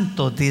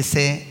santos,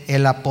 dice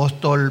el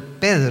apóstol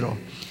Pedro.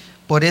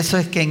 Por eso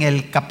es que en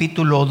el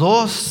capítulo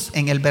 2,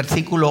 en el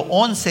versículo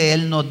 11,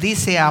 él nos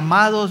dice: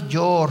 amados,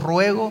 yo os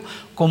ruego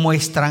como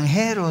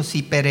extranjeros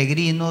y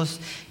peregrinos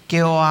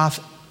que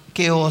os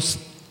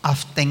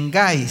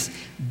abstengáis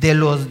de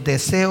los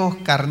deseos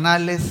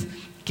carnales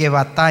que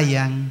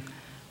batallan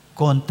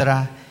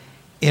contra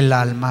el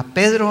alma.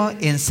 Pedro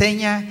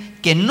enseña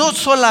que no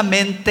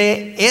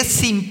solamente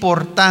es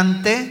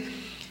importante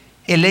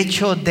el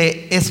hecho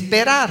de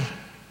esperar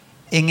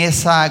en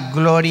esa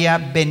gloria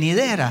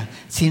venidera,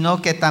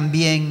 sino que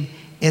también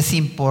es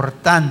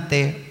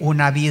importante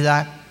una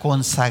vida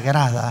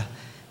consagrada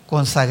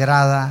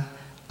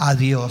a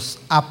Dios,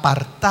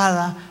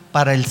 apartada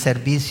para el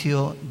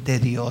servicio de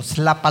Dios.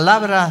 La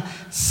palabra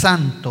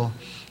santo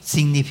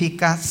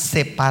significa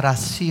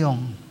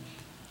separación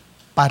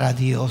para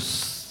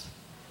Dios.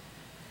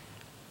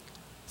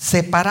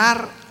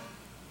 Separar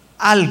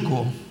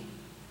algo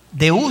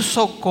de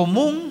uso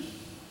común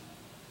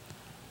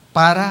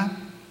para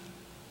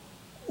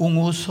un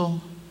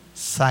uso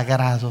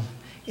sagrado.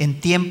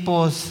 En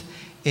tiempos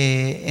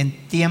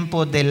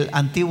del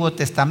Antiguo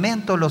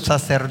Testamento, los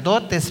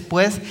sacerdotes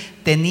pues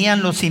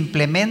tenían los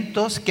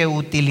implementos que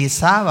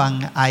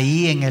utilizaban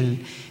ahí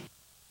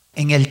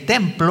en el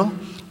templo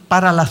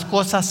para las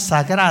cosas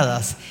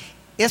sagradas.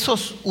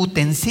 Esos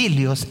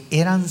utensilios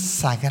eran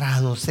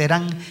sagrados,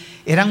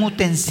 eran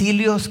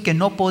utensilios que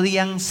no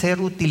podían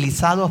ser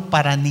utilizados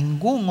para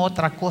ninguna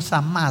otra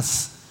cosa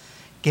más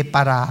que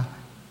para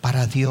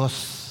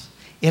Dios.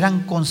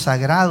 Eran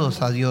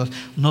consagrados a Dios.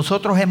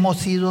 Nosotros hemos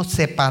sido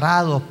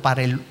separados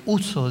para el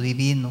uso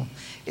divino.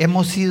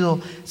 Hemos sido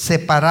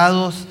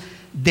separados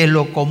de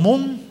lo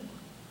común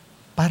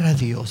para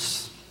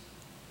Dios.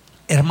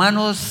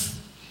 Hermanos,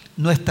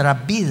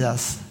 nuestras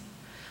vidas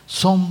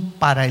son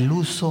para el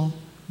uso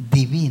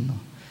divino.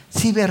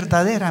 Si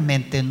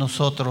verdaderamente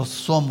nosotros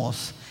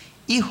somos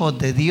hijos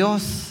de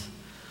Dios,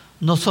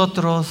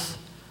 nuestras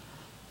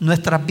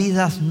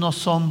vidas no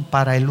son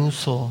para el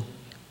uso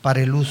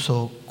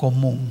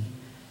común,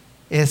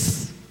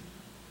 es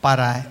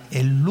para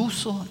el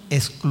uso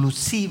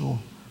exclusivo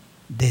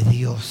de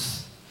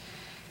Dios.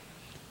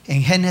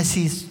 En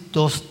Génesis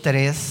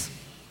 2:3,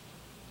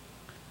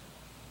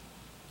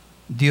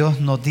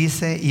 Dios nos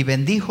dice: y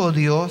bendijo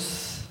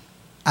Dios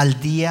al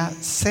día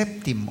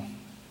séptimo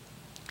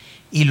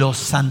y lo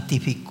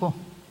santificó.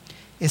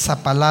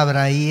 Esa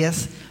palabra ahí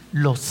es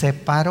lo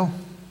separó,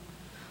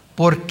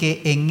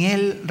 porque en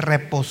él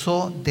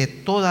reposó de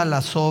todas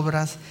las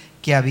obras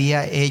que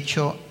había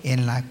hecho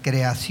en la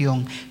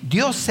creación.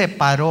 Dios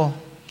separó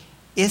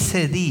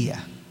ese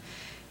día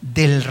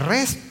del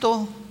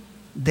resto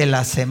de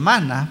la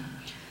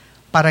semana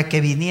para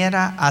que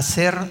viniera a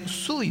ser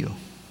suyo.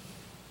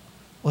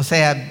 O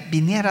sea,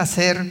 viniera a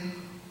ser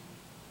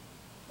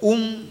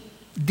un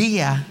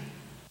día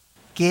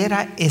que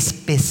era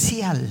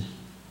especial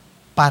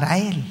para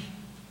él,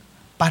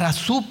 para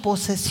su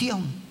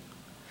posesión.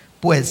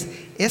 Pues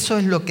eso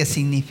es lo que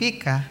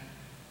significa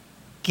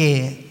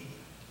que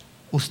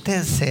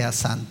usted sea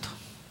santo.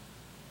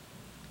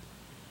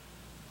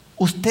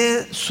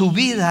 Su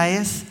vida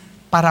es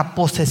para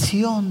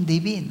posesión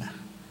divina,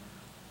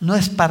 no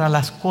es para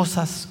las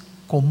cosas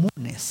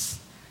comunes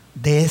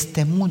de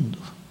este mundo.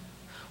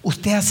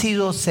 Usted ha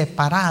sido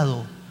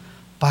separado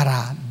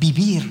para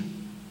vivir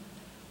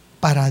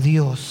para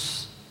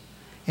Dios.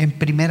 En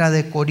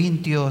 1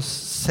 Corintios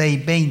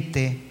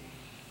 6:20,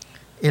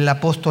 el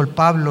apóstol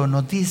Pablo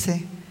nos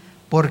dice: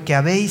 porque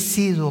habéis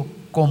sido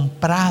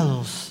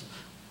comprados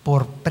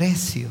por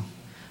precio.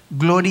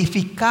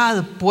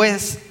 Glorificad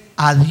pues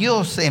a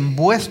Dios en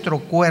vuestro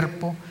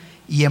cuerpo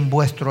y en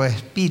vuestro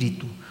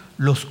espíritu,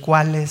 los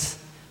cuales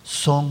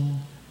son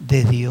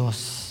de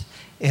Dios.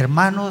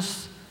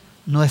 Hermanos,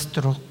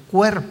 nuestro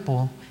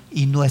cuerpo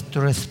y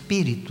nuestro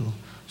espíritu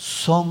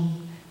son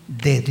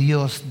de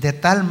Dios, de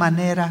tal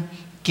manera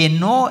que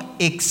no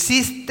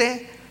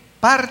existe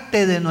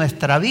parte de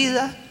nuestra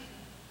vida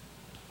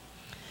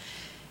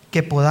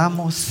que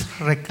podamos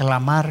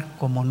reclamar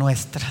como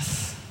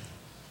nuestras.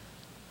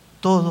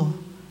 Todo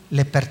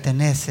le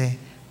pertenece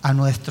a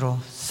nuestro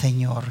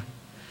Señor.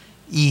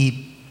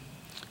 Y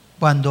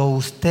cuando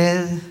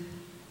usted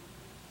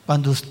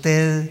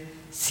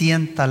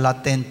sienta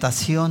la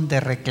tentación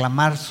de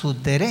reclamar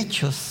sus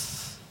derechos,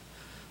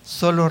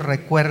 solo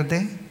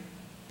recuerde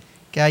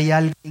que hay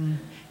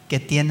alguien que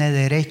tiene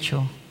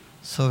derecho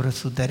sobre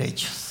sus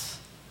derechos,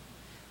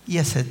 y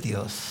ese es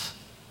Dios.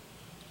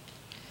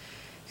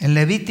 En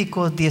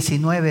Levítico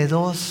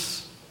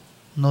 19:2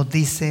 nos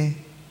dice: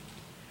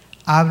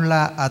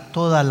 habla a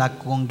toda la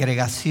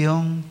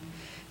congregación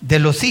de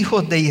los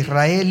hijos de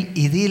Israel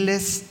y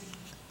diles: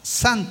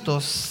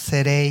 santos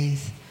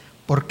seréis,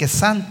 porque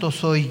santo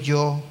soy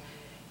yo,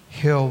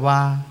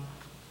 Jehová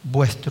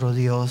vuestro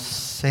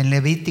Dios. En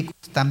Levíticos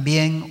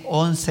también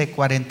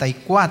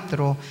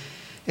 11:44,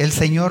 el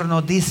Señor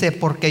nos dice: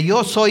 porque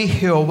yo soy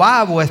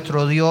Jehová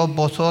vuestro Dios,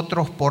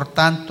 vosotros por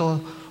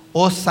tanto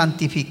os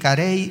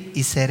santificaréis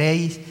y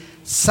seréis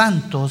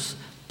santos,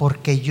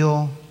 porque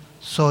yo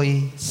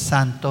soy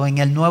santo. En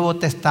el Nuevo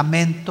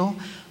Testamento,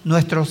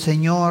 nuestro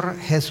Señor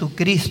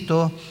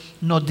Jesucristo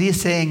nos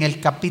dice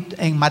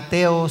en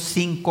Mateo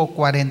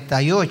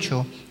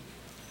 5:48: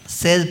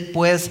 sed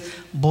pues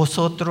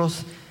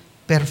vosotros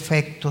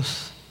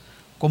perfectos,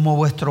 como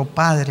vuestro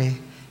Padre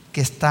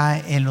que está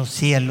en los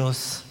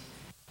cielos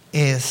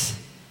es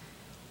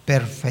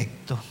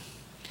perfecto.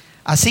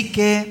 Así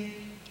que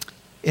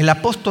el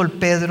apóstol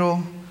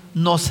Pedro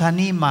nos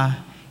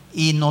anima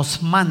y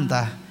nos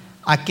manda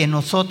a que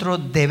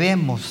nosotros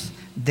debemos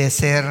de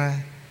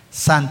ser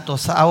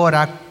santos.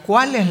 Ahora,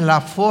 ¿cuál es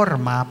la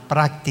forma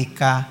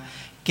práctica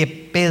que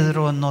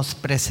Pedro nos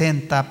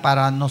presenta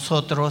para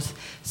nosotros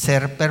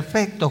ser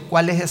perfectos?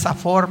 ¿Cuál es esa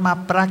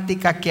forma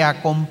práctica que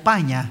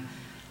acompaña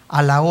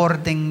a la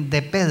orden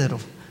de Pedro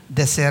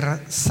de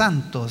ser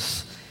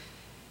santos?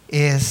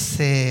 Es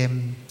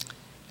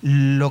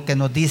lo que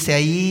nos dice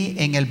ahí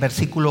en el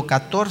versículo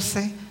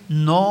 14: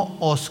 no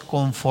os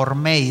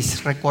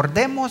conforméis.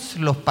 Recordemos,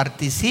 los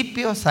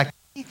participios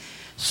aquí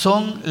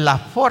son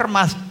las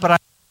formas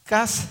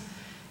prácticas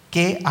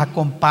que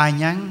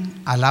acompañan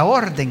a la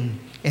orden.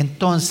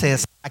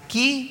 Entonces,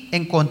 aquí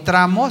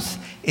encontramos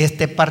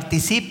este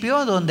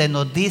participio donde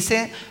nos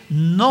dice: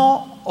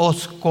 no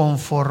os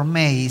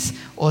conforméis.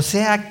 O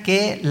sea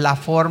que la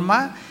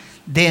forma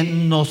de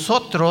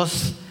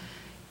nosotros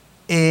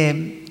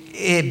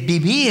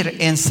vivir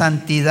en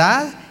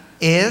santidad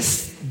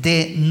es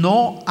de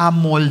no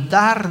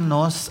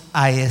amoldarnos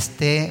a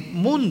este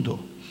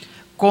mundo.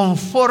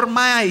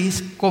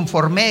 Conforméis,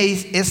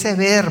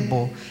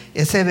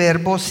 ese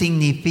verbo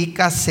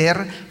significa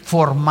ser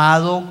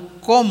formado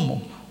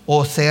como,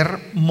 o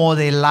ser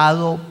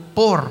modelado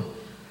por,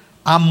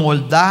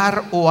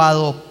 amoldar o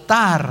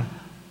adaptar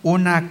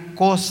una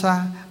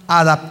cosa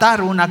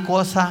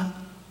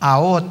a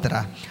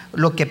otra.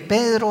 Lo que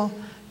Pedro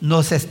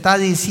nos está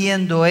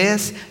diciendo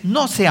es: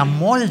 no se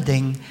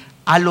amolden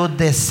a los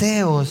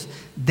deseos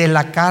de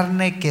la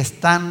carne que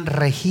están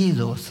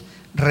regidos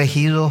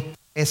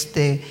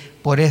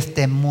por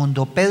este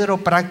mundo.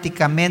 Pedro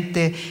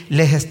prácticamente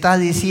les está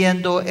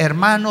diciendo: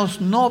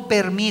 hermanos, no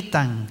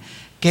permitan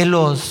que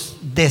los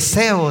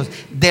deseos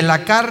de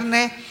la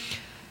carne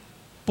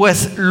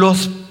pues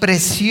los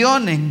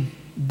presionen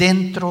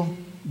dentro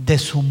de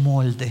su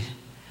molde.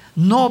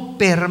 No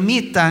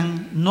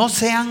permitan, no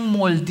sean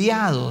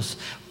moldeados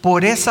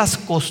por esas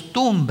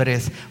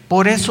costumbres,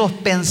 por esos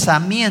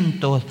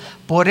pensamientos,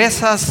 por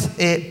esas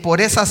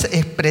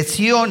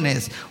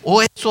expresiones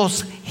o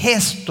esos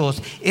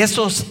gestos,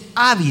 esos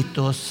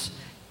hábitos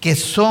que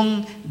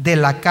son de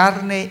la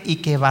carne y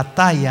que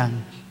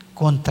batallan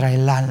contra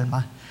el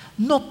alma.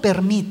 No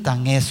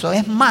permitan eso.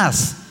 Es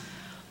más,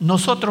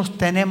 nosotros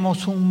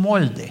tenemos un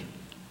molde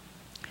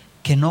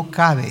que no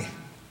cabe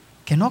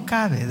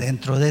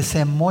dentro de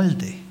ese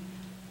molde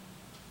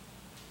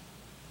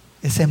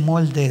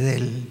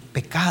del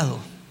pecado.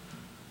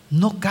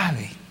 No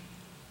cabe.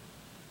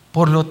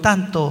 Por lo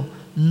tanto,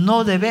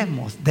 no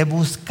debemos de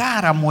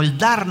buscar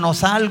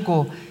amoldarnos a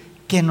algo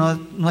que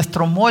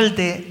nuestro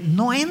molde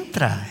no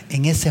entra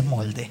en ese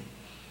molde.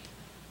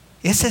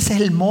 Ese es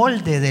el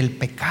molde del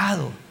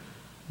pecado,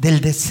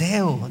 del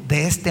deseo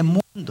de este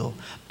mundo.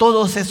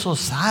 Todos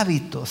esos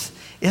hábitos,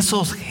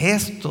 esos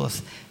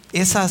gestos,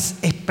 esas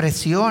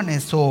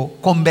expresiones o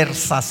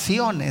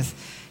conversaciones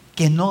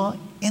que no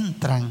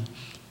entran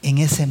en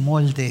ese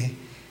molde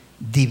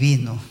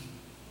divino.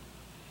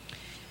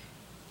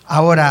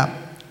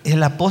 Ahora,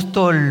 el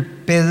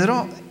apóstol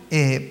Pedro,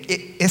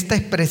 esta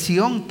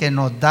expresión que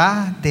nos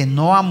da de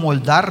no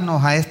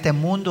amoldarnos a este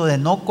mundo, de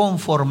no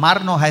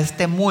conformarnos a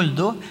este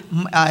mundo,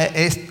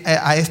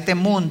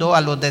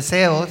 a los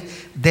deseos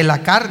de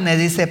la carne,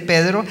 dice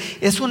Pedro,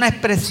 es una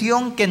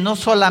expresión que no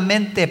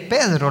solamente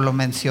Pedro lo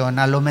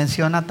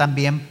menciona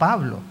también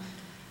Pablo.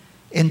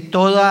 En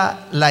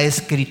toda la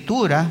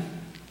Escritura,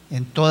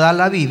 en toda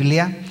la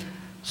Biblia,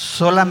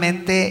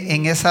 solamente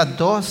en esas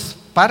dos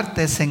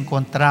partes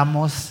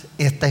encontramos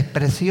esta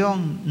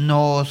expresión: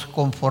 no os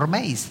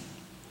conforméis.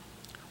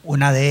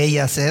 Una de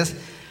ellas es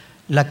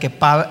la que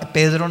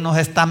Pedro nos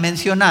está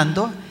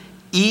mencionando,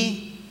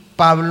 y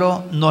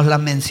Pablo nos la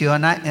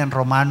menciona en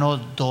Romanos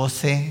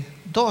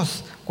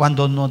 12:2,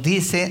 cuando nos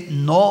dice: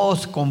 no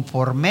os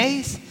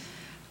conforméis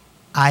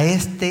a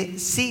este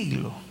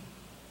siglo,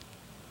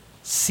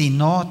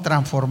 sino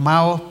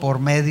transformaos por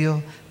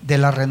medio de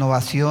la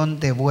renovación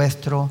de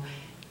vuestro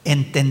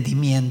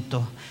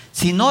entendimiento.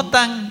 Si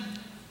notan,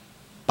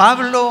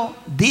 Pablo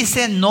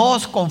dice: no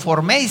os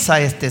conforméis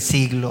a este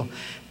siglo.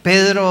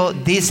 Pedro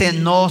dice: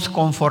 no os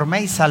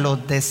conforméis a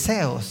los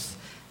deseos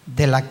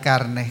de la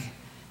carne.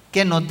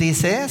 ¿Qué nos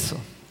dice eso?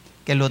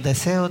 Que los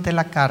deseos de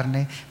la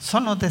carne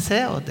son los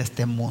deseos de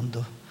este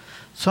mundo.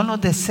 Son los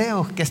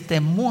deseos que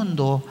este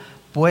mundo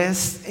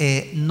pues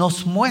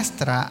nos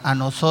muestra a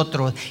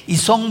nosotros, y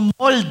son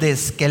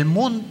moldes que el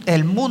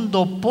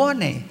mundo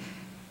pone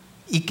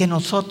y que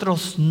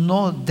nosotros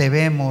no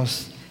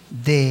debemos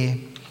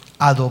de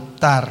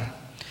adoptar.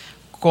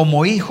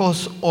 Como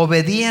hijos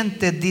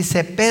obedientes,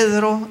 dice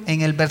Pedro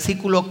en el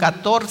versículo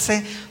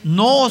 14,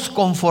 no os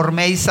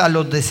conforméis a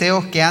los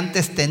deseos que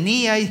antes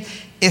teníais,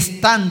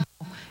 estando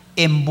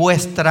en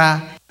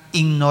vuestra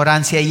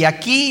ignorancia. Y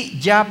aquí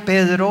ya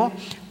Pedro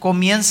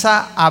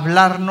comienza a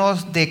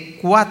hablarnos de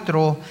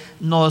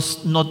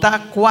nos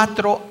da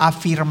cuatro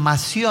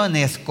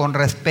afirmaciones con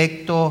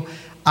respecto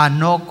a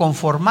no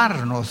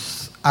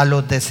conformarnos a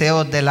los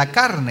deseos de la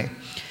carne.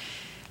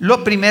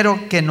 Lo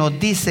primero que nos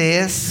dice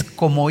es: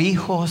 como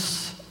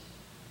hijos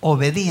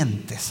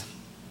obedientes.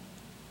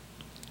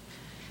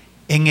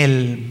 En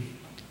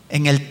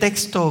el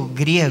texto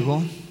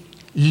griego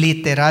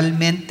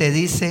literalmente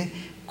dice: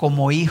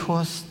 como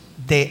hijos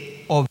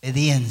de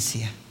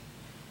obediencia.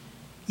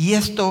 ¿Y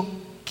esto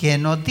qué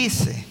nos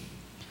dice?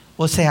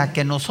 O sea,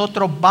 que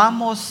nosotros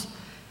vamos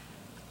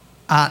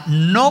a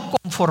no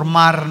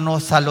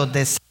conformarnos a los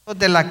deseos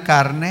de la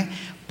carne,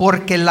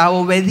 porque la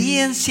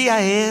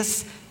obediencia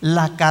es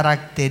la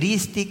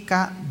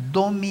característica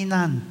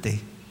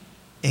dominante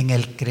en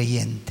el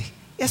creyente.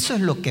 Eso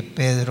es lo que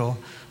Pedro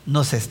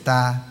nos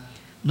está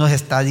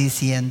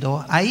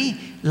diciendo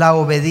ahí. La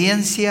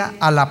obediencia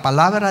a la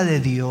palabra de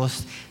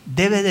Dios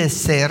debe de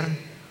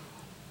ser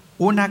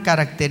una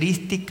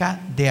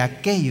característica de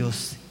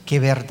aquellos que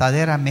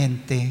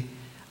verdaderamente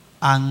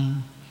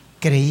han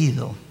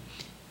creído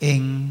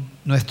en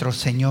nuestro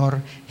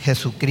Señor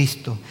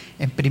Jesucristo.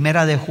 En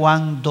primera de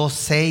Juan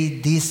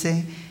 2:6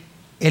 dice: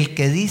 el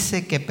que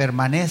dice que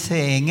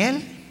permanece en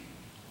Él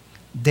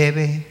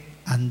debe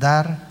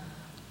andar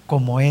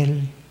como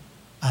Él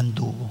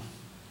anduvo.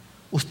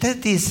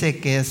 Usted dice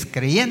que es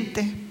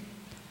creyente,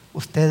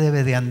 usted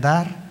debe de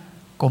andar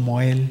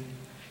como Él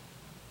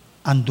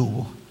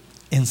anduvo,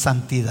 en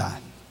santidad,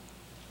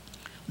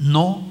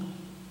 no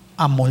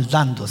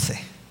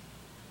amoldándose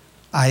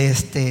a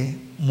este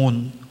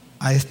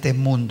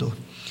mundo.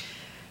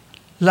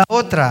 La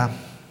otra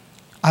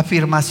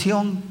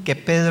afirmación que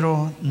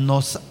Pedro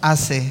nos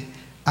hace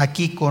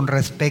aquí con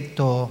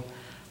respecto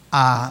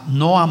a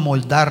no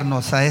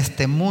amoldarnos a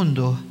este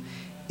mundo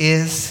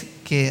es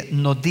que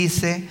nos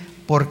dice,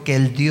 porque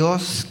el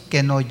Dios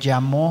que nos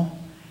llamó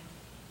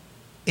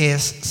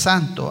es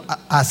santo.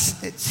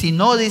 Si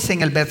no, dice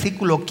en el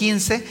versículo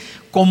 15,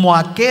 como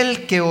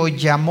aquel que os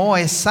llamó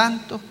es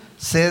santo,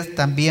 sed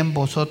también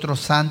vosotros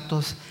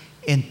santos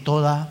en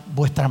toda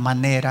vuestra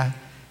manera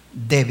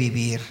de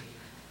vivir.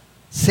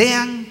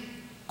 Sean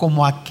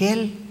como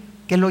aquel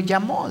que los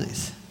llamó,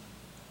 dice.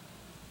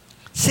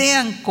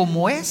 Sean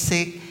como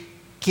ese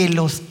que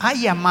los ha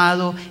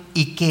llamado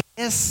y que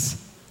es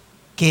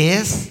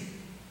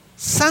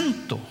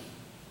santo.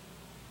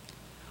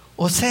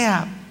 O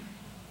sea,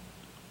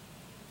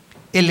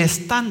 el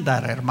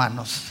estándar,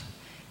 hermanos,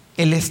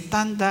 el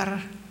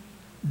estándar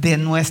de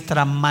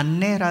nuestra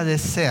manera de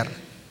ser,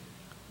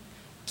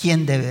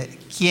 ¿quién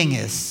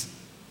es?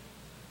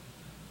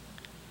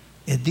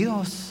 Es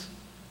Dios.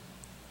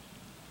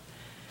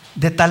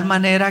 De tal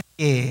manera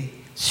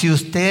que si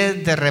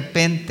usted de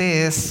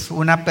repente es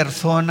una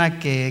persona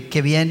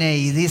que viene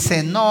y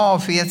dice, no,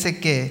 fíjese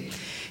que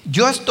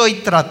yo estoy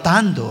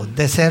tratando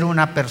de ser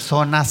una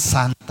persona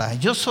santa.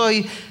 Yo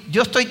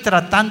estoy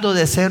tratando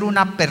de ser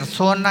una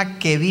persona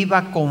que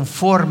viva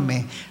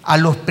conforme a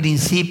los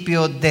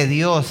principios de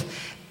Dios.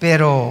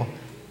 Pero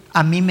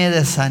a mí me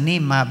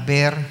desanima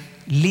ver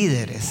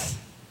líderes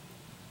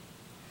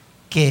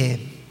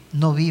que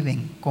no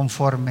viven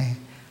conforme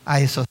a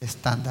esos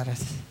estándares.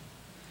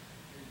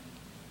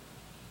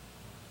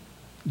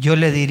 Yo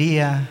le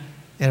diría,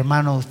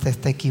 hermano, usted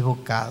está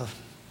equivocado.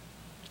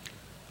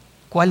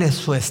 ¿Cuál es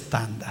su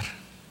estándar?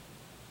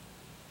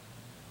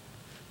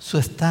 Su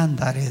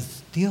estándar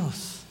es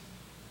Dios.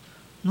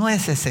 No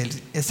es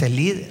ese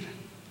líder.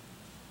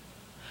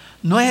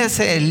 No es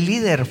el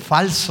líder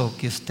falso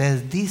que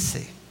usted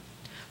dice.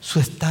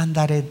 Su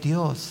estándar es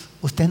Dios.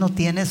 Usted no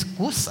tiene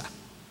excusa.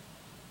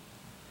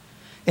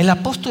 El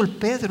apóstol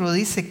Pedro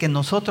dice que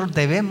nosotros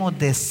debemos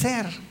de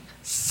ser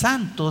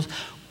santos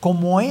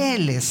como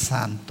Él es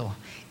santo.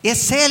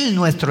 Es Él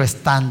nuestro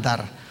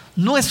estándar.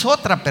 No es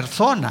otra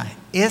persona.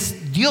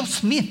 Es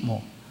Dios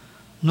mismo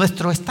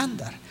nuestro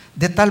estándar.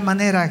 De tal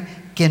manera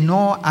que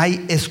no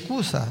hay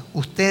excusa.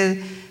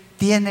 Usted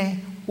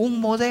tiene un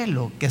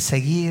modelo que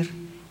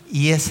seguir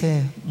y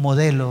ese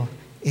modelo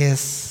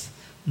es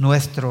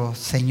nuestro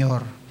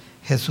Señor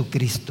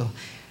Jesucristo.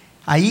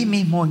 Ahí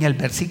mismo en el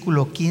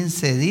versículo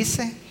 15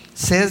 dice,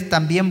 sed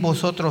también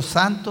vosotros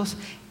santos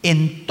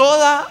en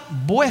toda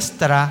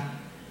vuestra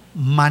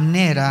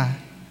manera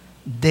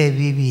de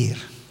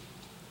vivir.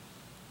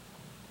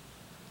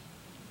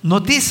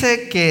 Nos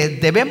dice que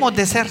debemos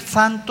de ser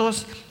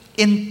santos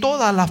en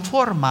toda la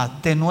forma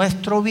de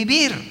nuestro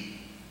vivir.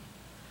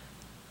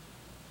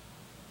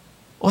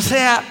 O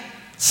sea,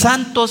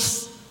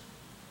 santos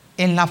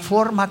en la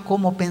forma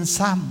como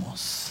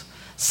pensamos,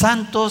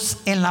 santos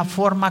en la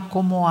forma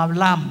como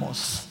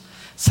hablamos,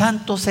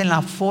 santos en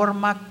la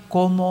forma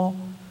como,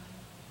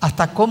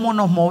 hasta cómo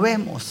nos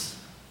movemos,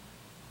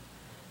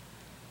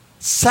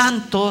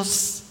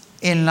 santos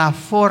en la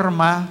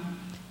forma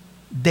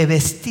de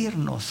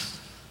vestirnos.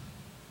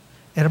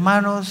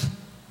 Hermanos,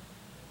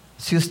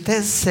 si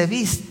usted se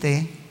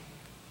viste,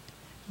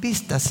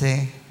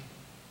 vístase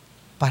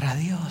para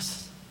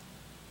Dios.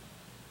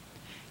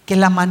 Que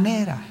la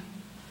manera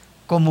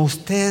como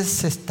usted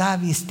se está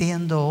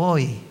vistiendo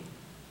hoy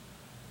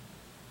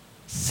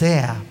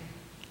sea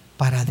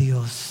para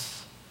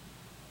Dios.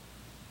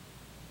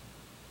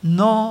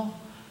 No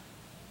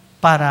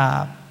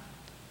para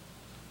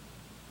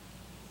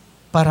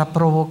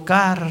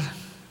provocar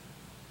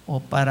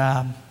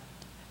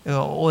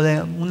o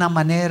de una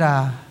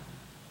manera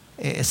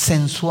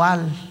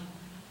sensual,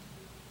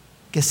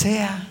 que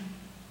sea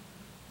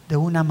de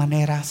una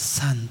manera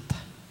santa,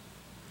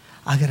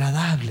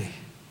 agradable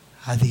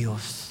a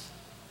Dios.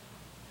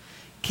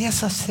 Que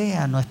esa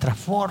sea nuestra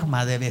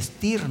forma de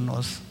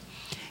vestirnos,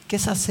 que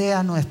esa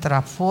sea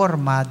nuestra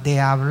forma de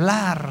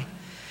hablar,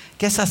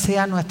 que esa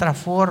sea nuestra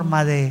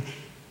forma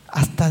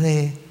hasta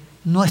de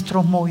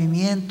nuestros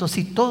movimientos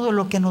y todo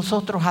lo que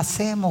nosotros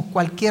hacemos,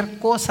 cualquier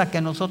cosa que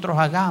nosotros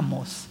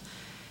hagamos.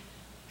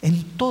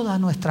 En toda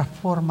nuestra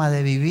forma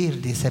de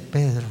vivir, dice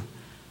Pedro,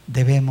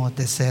 debemos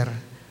de ser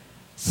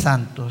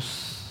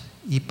santos.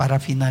 Y para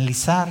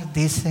finalizar,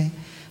 dice,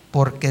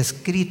 porque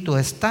escrito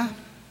está,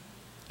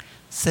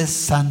 sed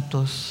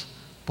santos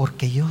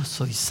porque yo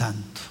soy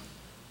santo.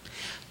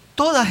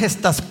 Todas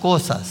estas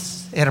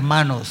cosas,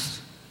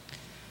 hermanos,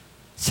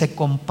 se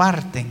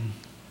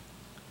comparten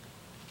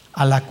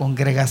a la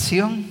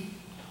congregación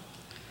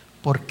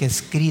porque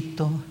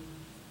escrito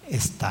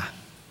está.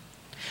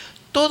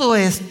 Todo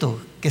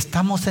esto que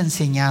estamos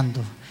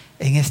enseñando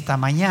en esta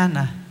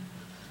mañana,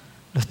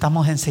 lo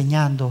estamos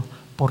enseñando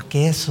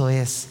porque eso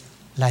es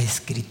la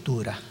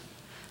Escritura,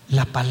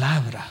 la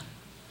palabra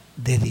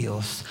de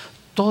Dios.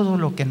 Todo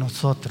lo que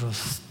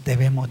nosotros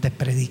debemos de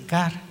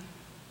predicar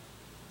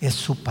es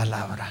su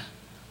palabra,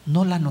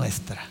 no la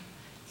nuestra.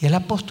 Y el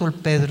apóstol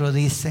Pedro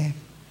dice,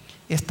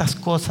 estas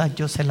cosas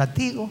yo se las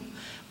digo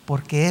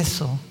porque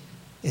eso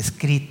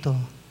escrito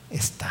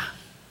está.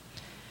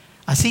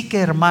 Así que,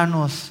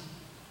 hermanos,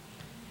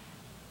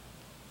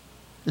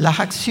 las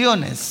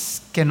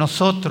acciones que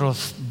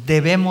nosotros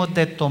debemos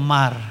de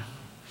tomar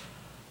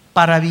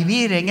para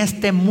vivir en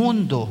este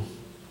mundo,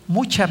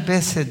 muchas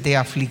veces de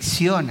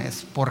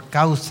aflicciones por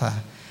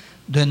causa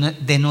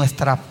de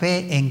nuestra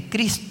fe en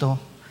Cristo,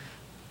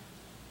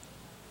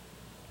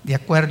 de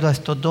acuerdo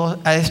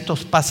a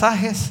estos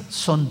pasajes,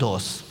 son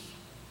dos.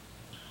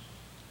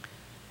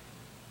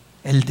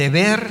 El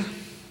deber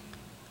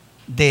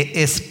de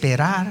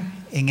esperar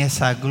en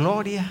esa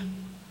gloria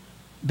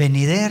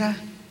venidera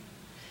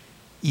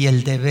y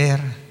el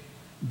deber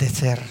de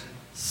ser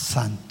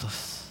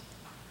santos.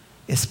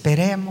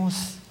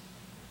 Esperemos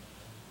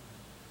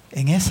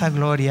en esa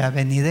gloria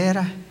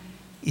venidera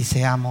y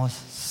seamos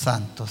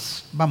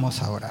santos.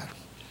 Vamos a orar.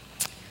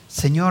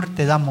 Señor,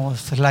 te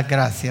damos las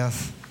gracias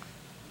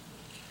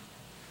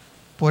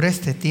por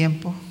este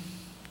tiempo.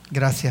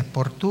 Gracias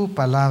por tu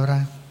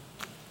palabra.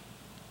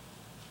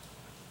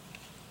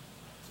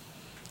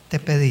 Te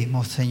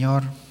pedimos,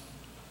 Señor,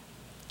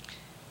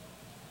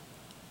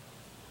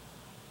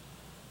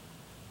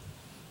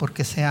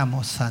 porque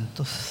seamos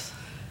santos.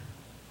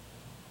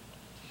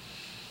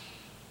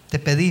 Te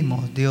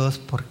pedimos, Dios,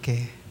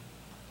 porque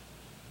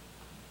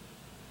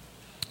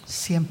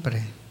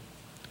siempre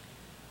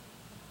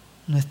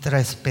nuestra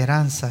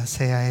esperanza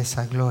sea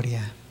esa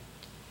gloria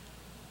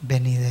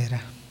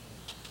venidera.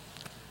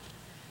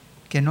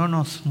 Que no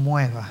nos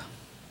mueva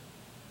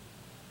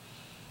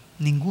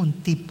ningún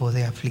tipo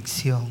de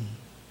aflicción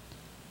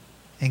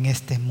en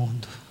este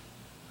mundo,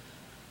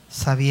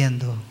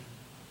 sabiendo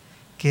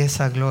que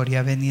esa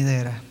gloria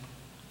venidera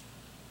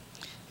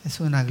es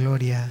una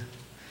gloria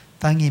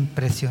tan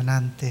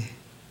impresionante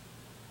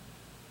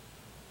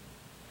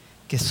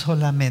que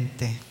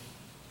solamente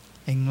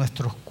en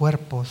nuestros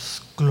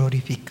cuerpos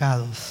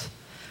glorificados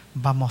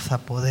vamos a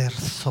poder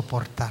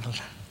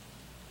soportarla.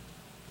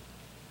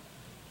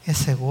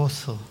 Ese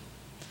gozo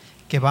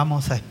que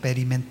vamos a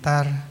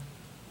experimentar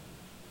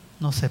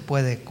no se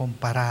puede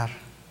comparar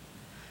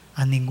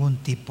a ningún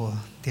tipo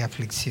de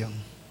aflicción.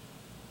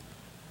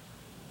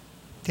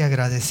 Te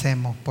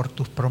agradecemos por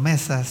tus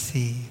promesas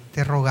y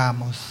te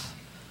rogamos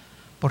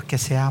porque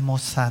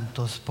seamos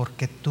santos,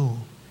 porque tú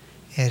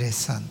eres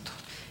santo.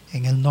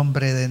 En el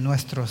nombre de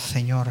nuestro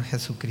Señor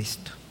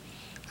Jesucristo.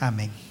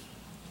 Amén.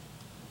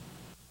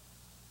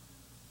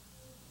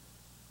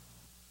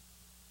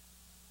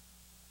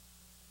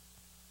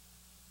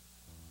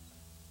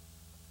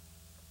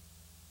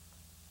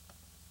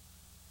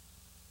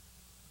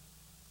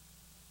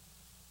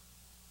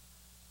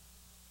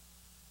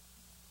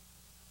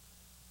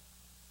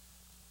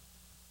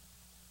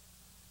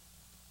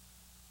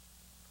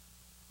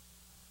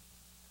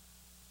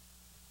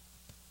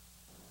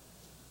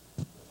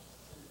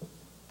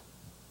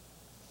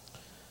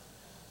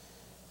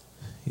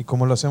 Y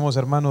como lo hacemos,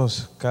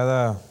 hermanos,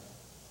 cada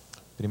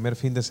primer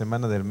fin de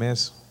semana del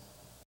mes,